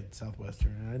degree at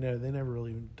Southwestern, and they never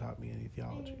really even taught me any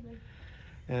theology.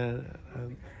 And I've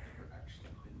never actually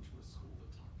been to a school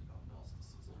that talked about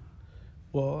Gnosticism.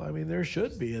 well, I mean, there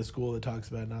should be a school that talks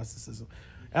about Gnosticism.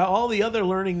 All the other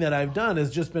learning that I've done has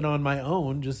just been on my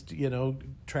own, just,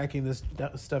 tracking this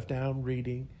stuff down,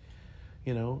 reading,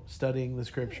 studying the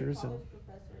scriptures. And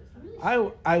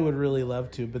I would really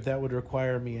love to, but that would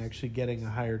require me actually getting a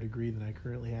higher degree than I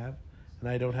currently have. And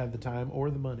I don't have the time or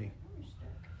the money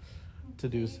to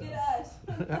do so.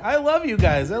 I love you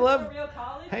guys. I love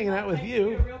hanging out with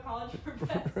you. A real college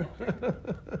professor.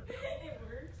 It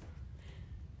works.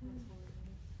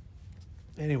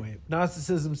 Anyway,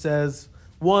 Gnosticism says,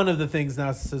 one of the things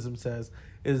Gnosticism says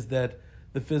is that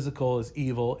the physical is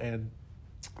evil and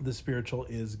the spiritual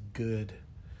is good.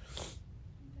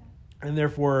 And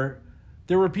therefore,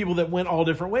 there were people that went all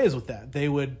different ways with that.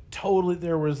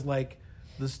 There was like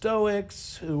the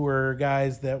Stoics, who were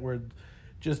guys that were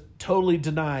just totally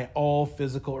deny all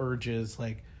physical urges,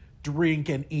 like drink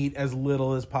and eat as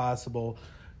little as possible.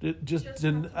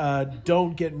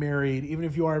 Don't get married. Even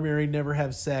if you are married, never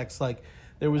have sex. Like,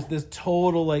 there was this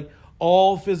total, like,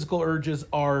 all physical urges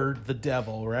are the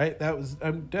devil, right?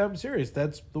 I'm serious.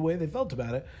 That's the way they felt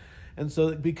about it. And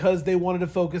so because they wanted to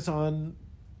focus on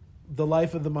the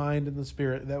life of the mind and the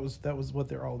spirit, that was what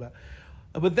they're all about.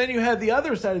 But then you had the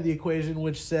other side of the equation,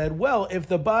 which said, well, if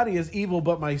the body is evil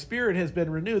but my spirit has been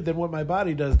renewed, then what my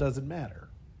body does doesn't matter.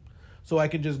 So I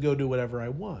can just go do whatever I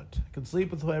want. I can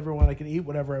sleep with whoever I want. I can eat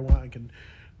whatever I want. I can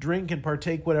drink and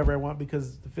partake whatever I want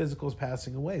because the physical is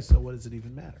passing away. So what does it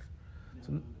even matter?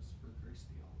 Now known as for grace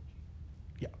theology.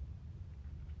 Yeah.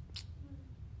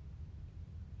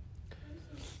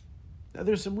 Now,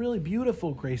 there's some really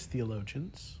beautiful grace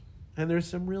theologians, and there's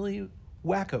some really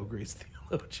wacko grace theologians.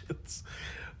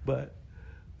 But,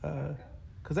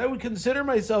 because I would consider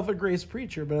myself a grace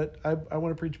preacher, but I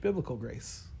want to preach biblical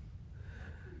grace.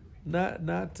 Not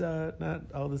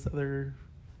all this other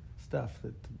stuff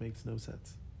that makes no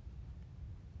sense.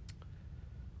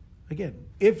 Again,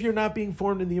 if you're not being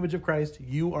formed in the image of Christ,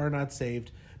 you are not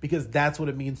saved, because that's what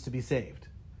it means to be saved.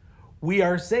 We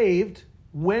are saved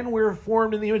when we're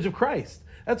formed in the image of Christ.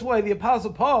 That's why the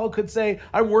Apostle Paul could say,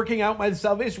 I'm working out my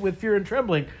salvation with fear and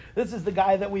trembling. This is the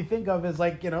guy that we think of as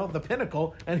like, the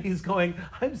pinnacle. And he's going,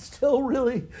 I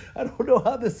don't know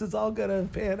how this is all going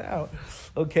to pan out.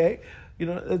 Okay?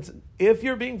 If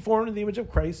you're being formed in the image of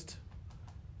Christ,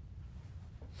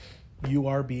 you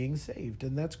are being saved.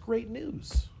 And that's great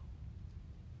news.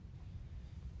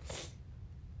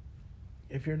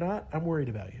 If you're not, I'm worried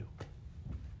about you.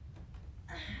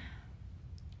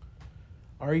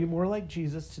 Are you more like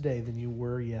Jesus today than you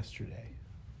were yesterday?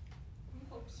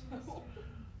 I hope so.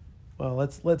 Well,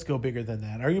 let's go bigger than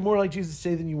that. Are you more like Jesus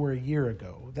today than you were a year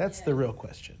ago? That's the real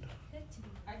question.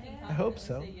 I hope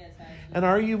so. Yes, and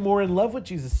are you more in love with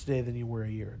Jesus today than you were a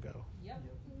year ago? Yep.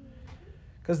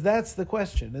 Because that's the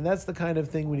question, and that's the kind of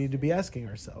thing we need to be asking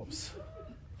ourselves.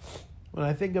 When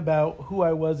I think about who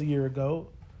I was a year ago,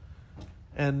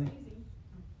 and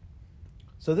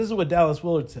so this is what Dallas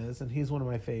Willard says, and he's one of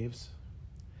my faves.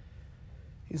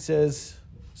 He says,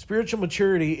 spiritual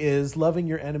maturity is loving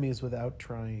your enemies without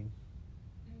trying.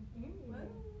 I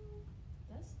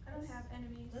don't have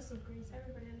enemies.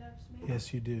 Everybody loves me.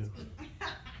 Yes, you do.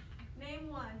 Name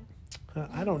one.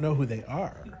 I don't know who they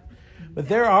are. But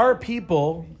there are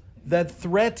people that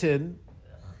threaten,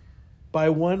 by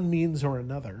one means or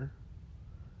another,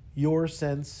 your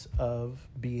sense of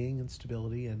being and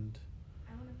stability. And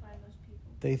I want to find those people.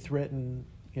 they threaten,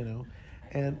 and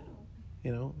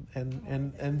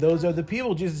those are the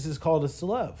people Jesus has called us to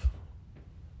love.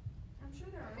 I'm sure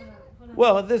there are.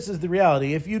 Well, this is the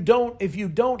reality. If you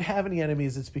don't have any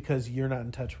enemies, it's because you're not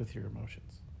in touch with your emotions.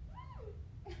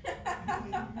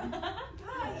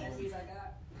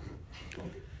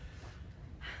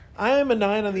 I am a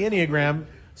 9 on the Enneagram,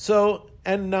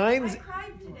 and I nines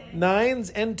cried today.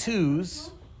 9s and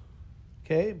 2s,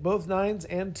 okay, both 9s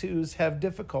and 2s have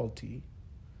difficulty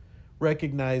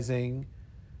recognizing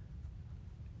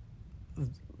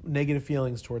negative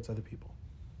feelings towards other people.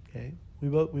 Okay, we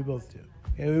both do.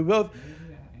 Okay, we both,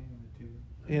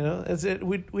 that's it.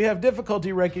 We have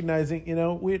difficulty recognizing.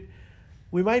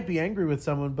 We might be angry with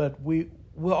someone, but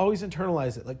we'll always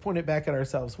internalize it, like point it back at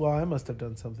ourselves. Well, I must have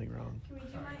done something wrong. Can we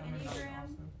do my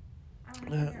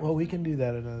Enneagram? Well, we can do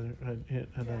that another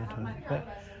time.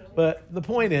 But the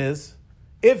point is,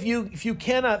 if you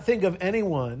cannot think of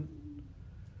anyone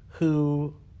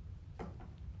who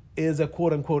is a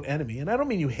quote unquote enemy, and I don't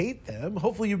mean you hate them.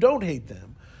 Hopefully, you don't hate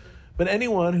them. But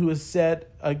anyone who is set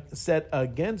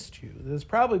against you, that's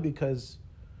probably because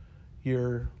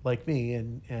you're like me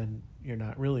and you're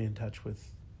not really in touch with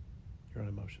your own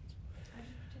emotions. I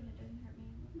just pretend it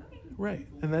doesn't hurt me. Okay. Right,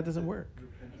 and that doesn't work.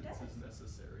 Repentance is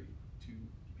necessary to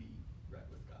be right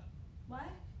with God. What?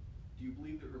 Do you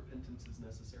believe that repentance is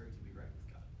necessary to be right with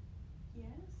God? Yes.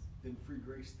 then free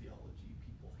grace theology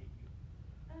people hate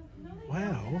you. No, they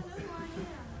Wow. don't. They don't know who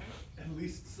I am. At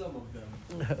least some of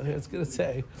them. I was going to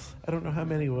say, I don't know how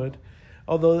many would.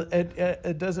 Although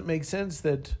it doesn't make sense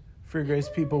that free grace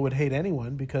people would hate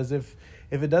anyone, because if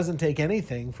it doesn't take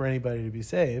anything for anybody to be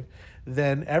saved,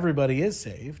 then everybody is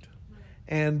saved,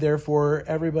 and therefore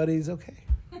everybody's okay.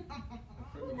 A friend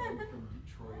of mine from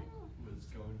Detroit was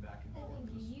going back and forth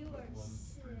with one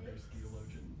free grace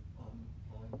theologian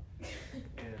online,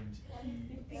 and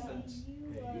he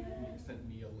sent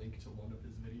me a link to one of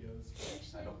his videos.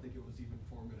 I don't think it was even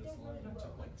 4 minutes long. It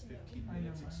took like 15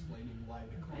 minutes explaining why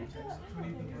the context of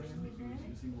the verses that he was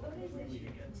using were completely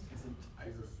against his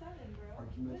entire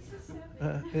argument.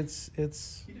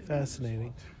 It's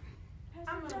fascinating.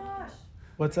 I'm not.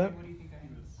 What's up? What do you think I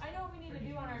am? I know what we need to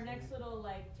do on our next little,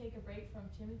 like, take a break from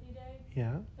Timothy Day.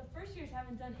 Yeah. The first years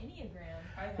haven't done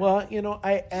Enneagram. Well,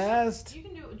 I asked, You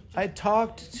can do it. Just I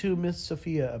talked to Miss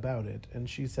Sophia about it, and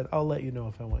she said, I'll let you know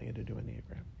if I want you to do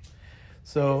Enneagram.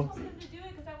 So, I just want them to do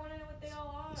it because I want to know what they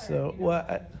all are. so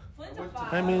what? Flint's a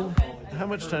 5. I mean, no offense. how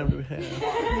much time do we have?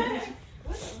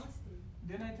 What's Austin?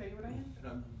 Didn't I tell you what I am?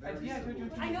 And I'm very Yeah, I told you similar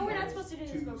what I to know we're you not guys. supposed to do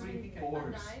this, Twos, but we're gonna do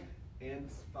fours, a 9. and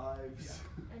 5s.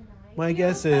 A 9. My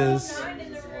guess is, 9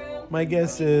 in the room. my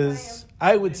guess is,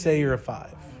 I would say you're a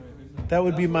 5. That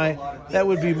would be my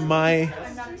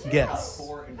guess.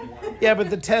 4 and 1. Yeah, but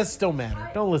the tests don't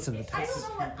matter. Don't listen to the I don't tests.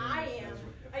 know what I am.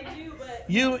 I do, but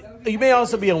You may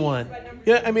also be a 1.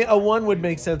 Yeah, I mean a 1 would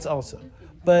make sense also.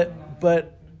 But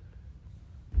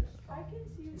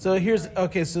so here's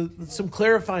so some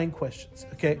clarifying questions.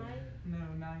 Okay, No,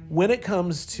 9. when it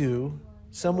comes to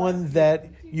someone that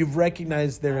you've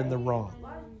recognized they're in the wrong,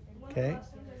 okay,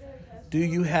 do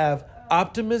you have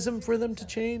optimism for them to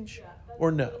change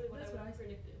or no? that's what I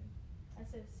predicted. I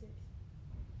said 6.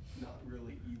 Not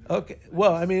really either. Okay,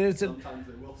 well, I mean it's a Sometimes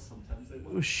they will, sometimes they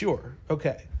won't. sure.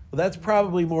 Okay. Well, that's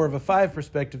probably more of a 5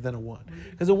 perspective than a 1.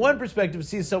 Because a 1 perspective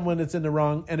sees someone that's in the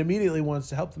wrong and immediately wants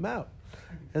to help them out.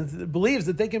 And believes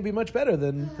that they can be much better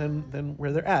than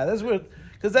where they're at. That's what,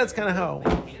 because that's kind of how. They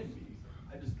can be.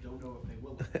 I just don't know if they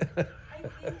will. I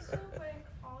think so, but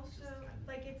also,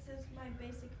 like it says, my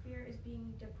basic fear is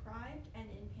being deprived and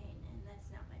in pain, and that's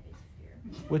not my basic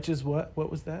fear. Which is what? What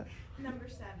was that? Number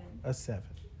 7. A 7.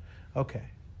 Okay.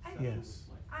 I think Yes.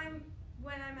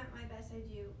 when I'm at my best, I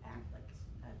do act like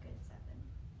a good 7.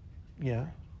 Yeah.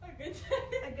 A good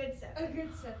A good 7. A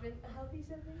good 7. A healthy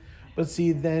 7? But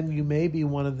see, then you may be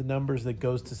one of the numbers that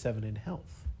goes to 7 in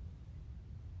health.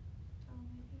 Oh,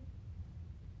 maybe.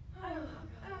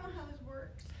 I don't know how this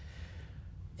works.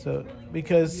 So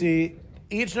because see,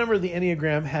 each number of the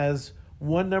Enneagram has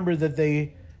one number that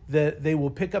they will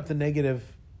pick up the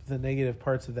negative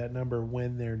parts of that number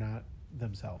when they're not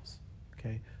themselves.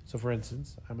 Okay. So for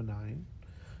instance, I'm a 9.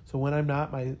 So when I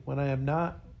am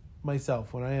not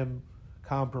myself, when I am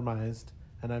compromised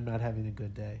and I'm not having a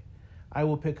good day, I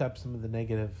will pick up some of the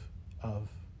negative of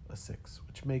a 6,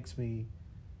 which makes me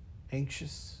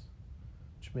anxious,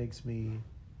 which makes me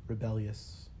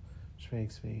rebellious, which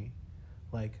makes me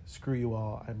like, screw you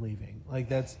all, I'm leaving. Like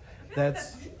that's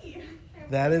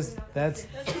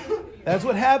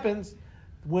what happens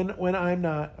when I'm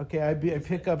not okay. I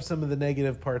pick up some of the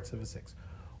negative parts of a 6.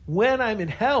 When I'm in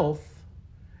health,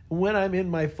 when I'm in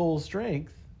my full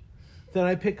strength, then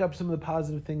I pick up some of the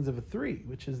positive things of a 3,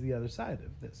 which is the other side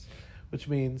of this, which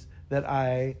means that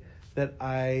I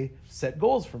set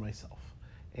goals for myself,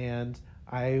 and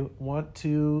I want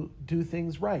to do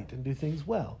things right and do things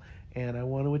well, and I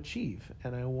want to achieve,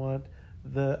 and I want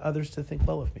the others to think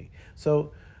well of me.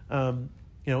 So, in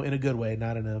a good way,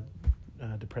 not in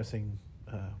a depressing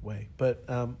way, but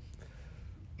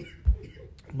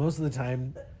most of the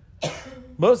time,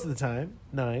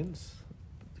 9s,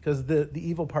 because the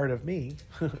evil part of me,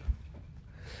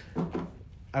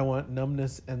 I want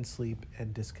numbness and sleep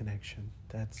and disconnection.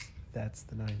 That's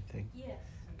the 9 thing. Yes.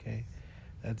 Okay,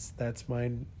 that's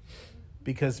mine,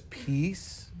 because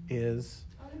peace is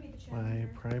I want to be the my challenger.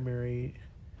 primary.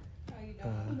 No, you Uh,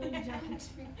 don't. No, you don't.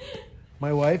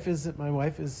 my wife is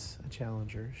a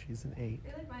challenger. She's an 8. I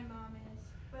feel like my mom is,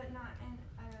 but not, and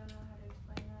I don't know how to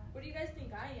explain that. What do you guys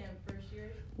think I am first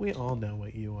year? We all know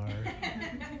what you are. You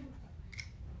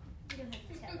don't have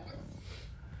to tell us.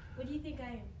 What do you think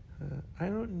I am? I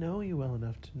don't know you well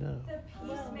enough to know. The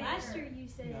Well, peacemaker. last year you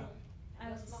said No. I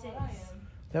was That's a not 6. what I am.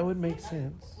 That would make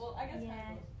sense. Well, I guess Yeah.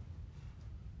 kind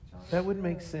of. That would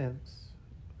make sense.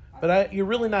 But you're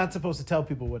really not supposed to tell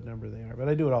people what number they are. But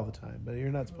I do it all the time. But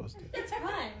you're not supposed to. It's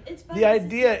fun. It's fun. The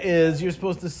idea is you're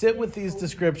supposed to sit with these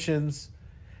descriptions,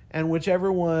 and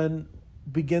whichever one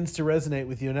begins to resonate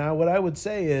with you. Now, what I would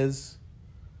say is,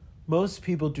 most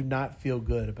people do not feel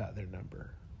good about their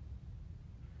number.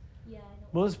 Yeah, I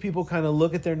know. Most people kind of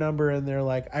look at their number and they're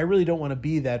like, I really don't want to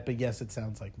be that, but yes, it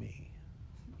sounds like me.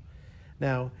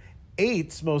 Now,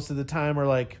 8s most of the time are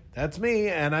like, that's me,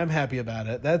 and I'm happy about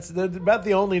it. That's about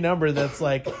the only number that's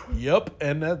like, yep,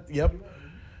 and that, yep.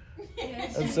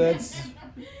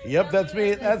 That's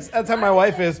me. That's how my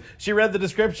wife is. She read the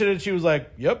description and she was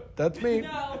like, yep, that's me.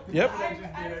 No. Yep. I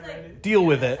was like, Deal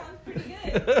with that it. sounds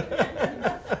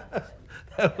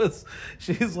pretty good.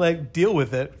 She's like, deal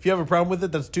with it. If you have a problem with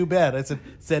it, that's too bad. I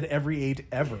said every 8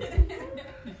 ever. I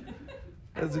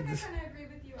That's think I ex- kind of agree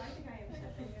with you. I think I am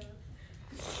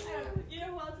a 7. You know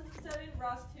who else is a 7?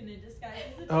 Ross Tuna disguise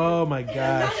as a 2. Oh my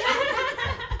gosh.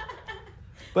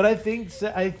 But I think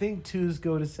 2s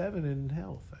go to 7 in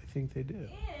health. I think they do.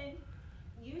 And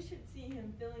you should see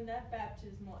him filling that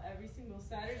baptismal every single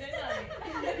Saturday night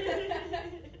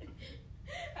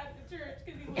at the church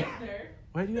because he lives there.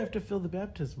 Why do you have to fill the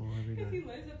baptismal every Because he night?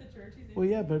 lives at the church. He's Well,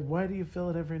 yeah, but why do you fill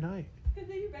it every night? Because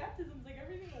they do baptisms like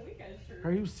every single week at his church.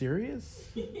 Are you serious?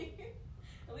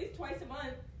 At least twice a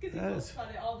month because he That posts is-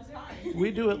 about it all the time.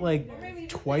 We do it like Or maybe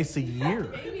twice a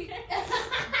year.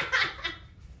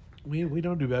 Maybe. We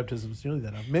don't do baptisms nearly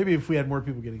that often. Maybe if we had more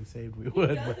people getting saved, we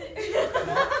would. But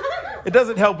Doesn't- it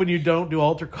doesn't help when you don't do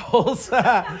altar calls.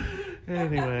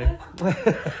 Anyway. Maybe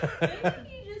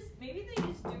they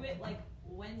just do it like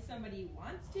when somebody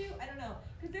wants to. I don't know,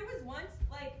 because there was once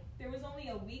like there was only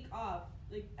a week off,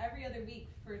 like every other week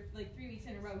for like 3 weeks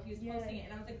in a row. He was Yeah. posting it,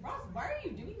 and I was like, Ross, why are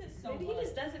you doing this so Maybe much? he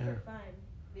just does it Yeah. for fun.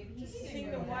 Maybe he's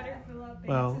Seeing the water fill up.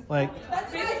 Well, like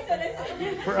That's what I said. I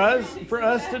said for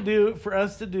us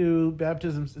to do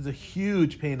baptisms is a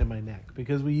huge pain in my neck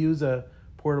because we use a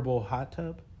portable hot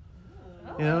tub.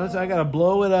 You know, so I gotta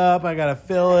blow it up, I gotta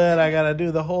fill it, I gotta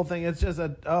do the whole thing. It's just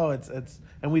it's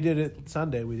and we did it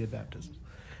Sunday. We did baptisms,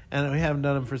 and we haven't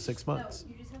done them for 6 months. No,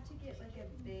 you just have to get like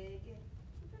a big,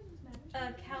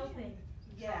 Cow thing.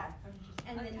 yeah.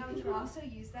 And then you can also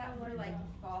use that for like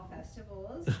fall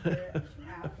festivals, for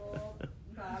apple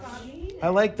bobby. I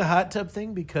like the hot tub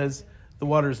thing because the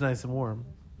water is nice and warm,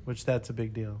 which that's a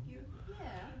big deal. Yeah.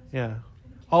 Yeah.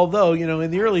 Although, you know,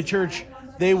 in the early church,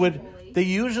 they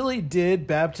usually did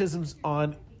baptisms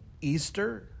on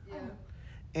Easter, Yeah.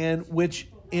 and which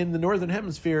in the northern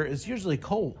hemisphere is usually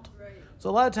cold. Right. So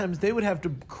a lot of times they would have to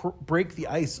break the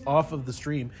ice off of the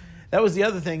stream. That was the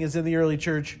other thing is in the early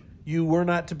church, you were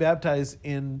not to baptize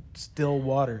in still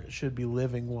water. It should be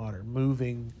living water,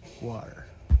 moving water.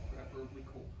 Preferably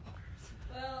cold.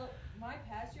 Well, my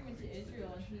pastor went to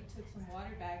Israel and he took some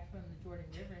water back from the Jordan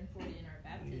River and poured it in our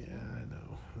baptism. Yeah, I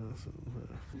know.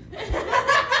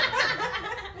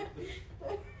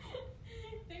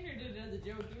 Finger did it as a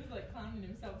joke. He was like clowning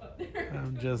himself up there.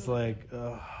 I'm just like,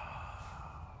 ugh.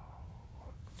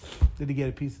 Did he get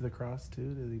a piece of the cross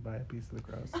too? Did he buy a piece of the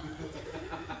cross?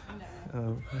 No.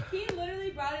 Oh. He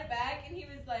literally brought it back and he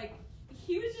was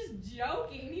just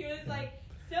joking. He was like,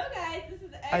 so guys, this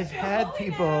is extra I've had holy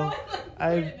people. now.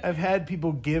 Like, I've had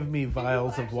people give me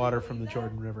vials of water from the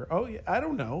Jordan River. Oh, yeah, I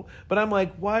don't know, but I'm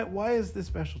like, why is this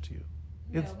special to you?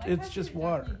 No, It's my it's pastor just was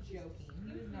water. definitely joking.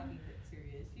 He was not being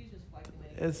serious. He was just flexing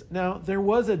it. It's now there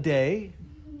was a day,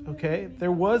 okay?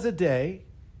 There was a day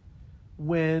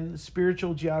when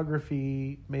spiritual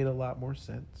geography made a lot more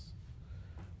sense.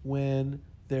 When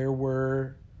there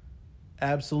were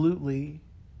absolutely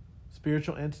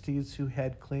spiritual entities who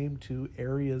had claim to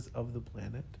areas of the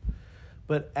planet.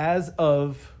 But as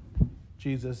of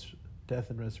Jesus' death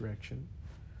and resurrection,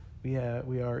 we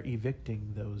are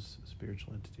evicting those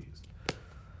spiritual entities.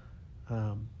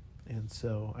 And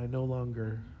so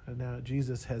now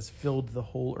Jesus has filled the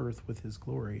whole earth with his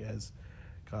glory as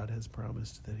God has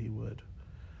promised that he would.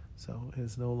 So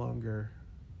it's no longer,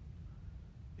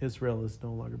 Israel is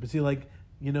no longer, but see, like,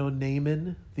 you know,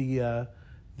 Naaman, the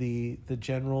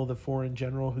general, the foreign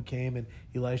general who came and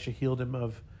Elisha healed him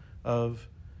of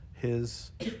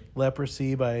his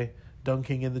leprosy by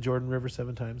dunking in the Jordan River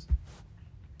 7 times.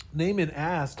 Naaman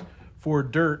asked for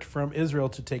dirt from Israel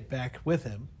to take back with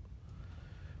him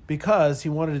because he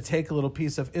wanted to take a little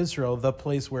piece of Israel, the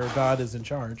place where God is in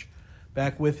charge,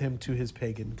 back with him to his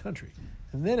pagan country.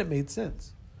 And then it made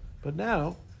sense. But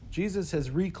now Jesus has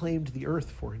reclaimed the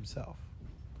earth for himself.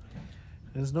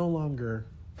 It no longer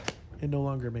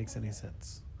makes any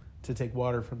sense to take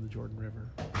water from the Jordan River.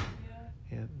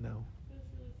 Yeah, And no. that's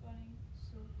really funny.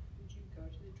 So, would you go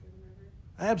to the Jordan River?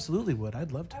 I absolutely would.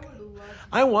 I'd love to I go. would love to.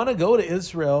 I want to go to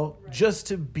Israel just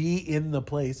to be in the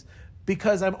place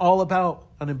because I'm all about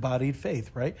an embodied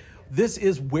faith, right? This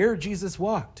is where Jesus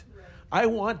walked. I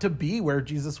want to be where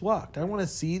Jesus walked. I want to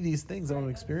see these things. I want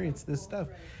to experience this stuff.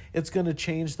 it's going to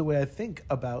change the way I think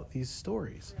about these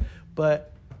stories.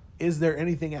 But is there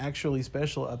anything actually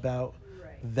special about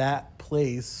that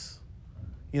place?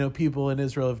 People in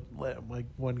Israel have, like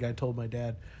one guy told my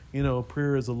dad,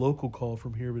 prayer is a local call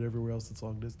from here, but everywhere else it's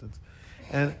long distance.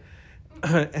 And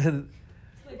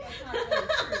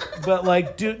but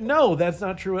no, that's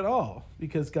not true at all,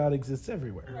 because God exists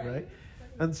everywhere, right?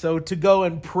 And so to go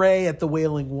and pray at the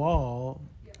Wailing Wall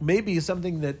may be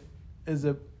something that is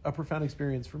a profound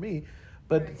experience for me,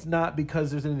 but it's not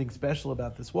because there's anything special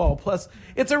about this wall. Plus,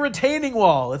 it's a retaining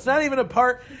wall. It's not even a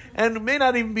part, and may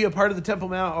not even be a part of the Temple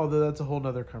Mount, although that's a whole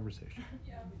nother conversation.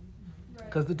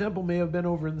 Because the temple may have been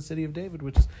over in the city of David,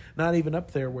 which is not even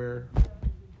up there where...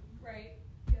 Right.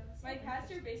 My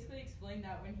pastor basically explained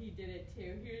that when he did it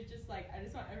too. He was just like, I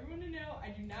just want everyone to know I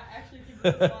do not actually think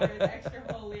this water is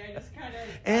extra holy. I just kind of...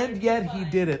 And yet he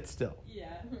did it still.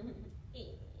 Yeah.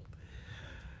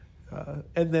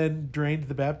 And then drained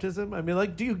the baptism. I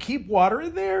mean, do you keep water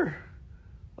in there?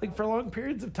 For long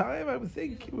periods of time? I would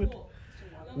think you would...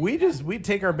 We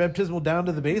take our baptismal down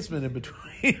to the basement in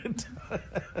between.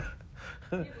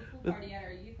 We have a pool party at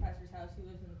our youth pastor's house who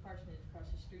lives in the parsonage across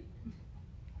the street.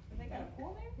 They got a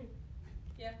pool there?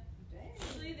 Yeah.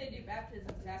 Usually they do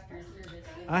baptisms after a service.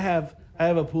 I have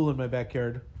a pool in my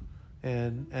backyard,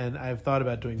 and I've thought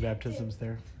about doing baptisms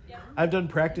there. Yeah. I've done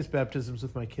practice baptisms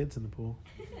with my kids in the pool.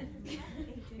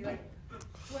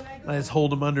 I just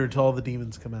hold them under until all the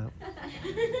demons come out.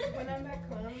 When I'm back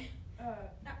home,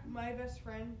 my best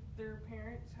friend, their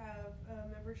parents have a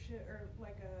membership or a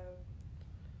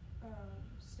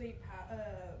state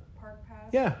park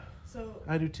pass. Yeah, So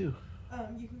I do too.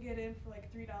 you can get in for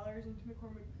 $3 into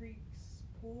McCormick Creek's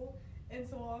pool, and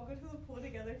so I'll go to the pool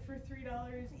together for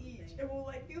 $3 each, and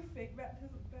we'll do fake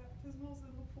baptismals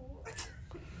in the pool.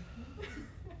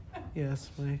 Yes,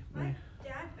 my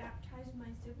dad baptized my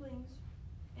siblings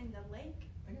in the lake.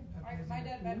 My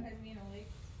dad baptized me in a lake.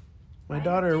 my I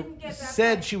daughter didn't get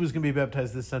said baptized. she was going to be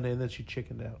baptized this Sunday, and then she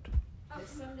chickened out This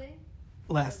Sunday?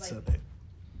 last Sunday.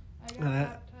 I got And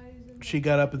baptized in She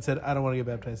got up and said, "I don't want to get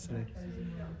baptized today."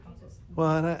 Well,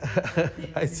 and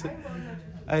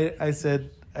I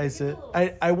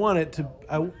want it to.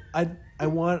 I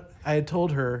had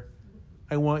told her,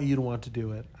 I want you to want to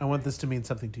do it. I want this to mean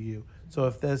something to you. So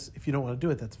if you don't want to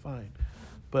do it, that's fine.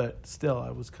 But still,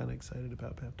 I was kind of excited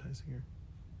about baptizing her.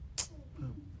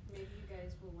 Maybe you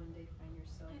guys will one day find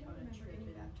yourself I on don't a remember trip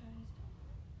getting that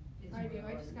baptized. I do. I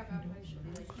just got baptized.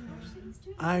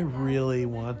 I really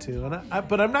want to,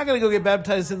 but I'm not going to go get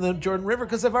baptized in the Jordan River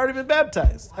because I've already been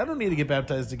baptized. I don't need to get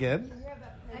baptized again.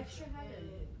 Extra heaven.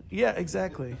 Yeah,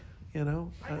 exactly. I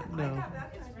No, got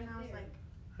baptized when I was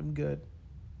I'm good.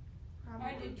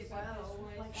 I did get baptized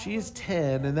twice. She's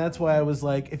 10, and that's why I was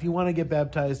like, if you want to get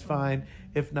baptized, fine.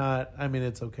 If not, I mean,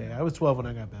 it's okay. I was 12 when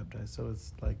I got baptized, so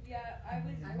it's like... Yeah, I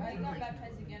got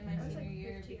baptized again my senior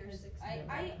year because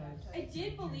I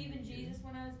did believe in Jesus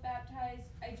when I was baptized.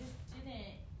 I just didn't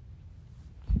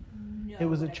know. It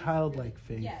was a that childlike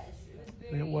faith. Yes, it was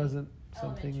It very wasn't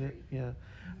something that... elementary. Yeah.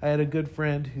 I had a good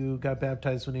friend who got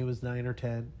baptized when he was 9 or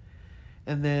 10,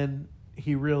 and then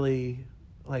he really...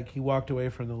 he walked away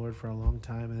from the Lord for a long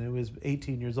time, and it was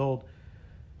 18 years old.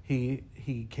 He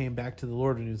came back to the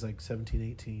Lord when he was 17,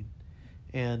 18,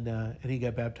 and he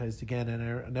got baptized again.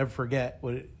 And I never forget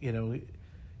what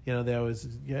they always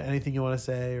anything you want to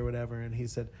say or whatever. And he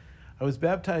said, "I was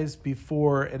baptized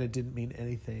before, and it didn't mean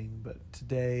anything, but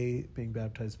today being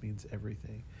baptized means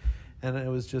everything." And it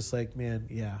was just like, man,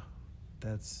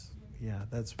 that's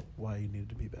why you needed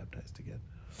to be baptized again.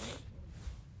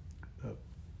 Well,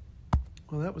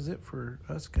 that was it for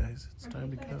us, guys. It's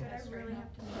time to go. I really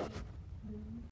have to leave.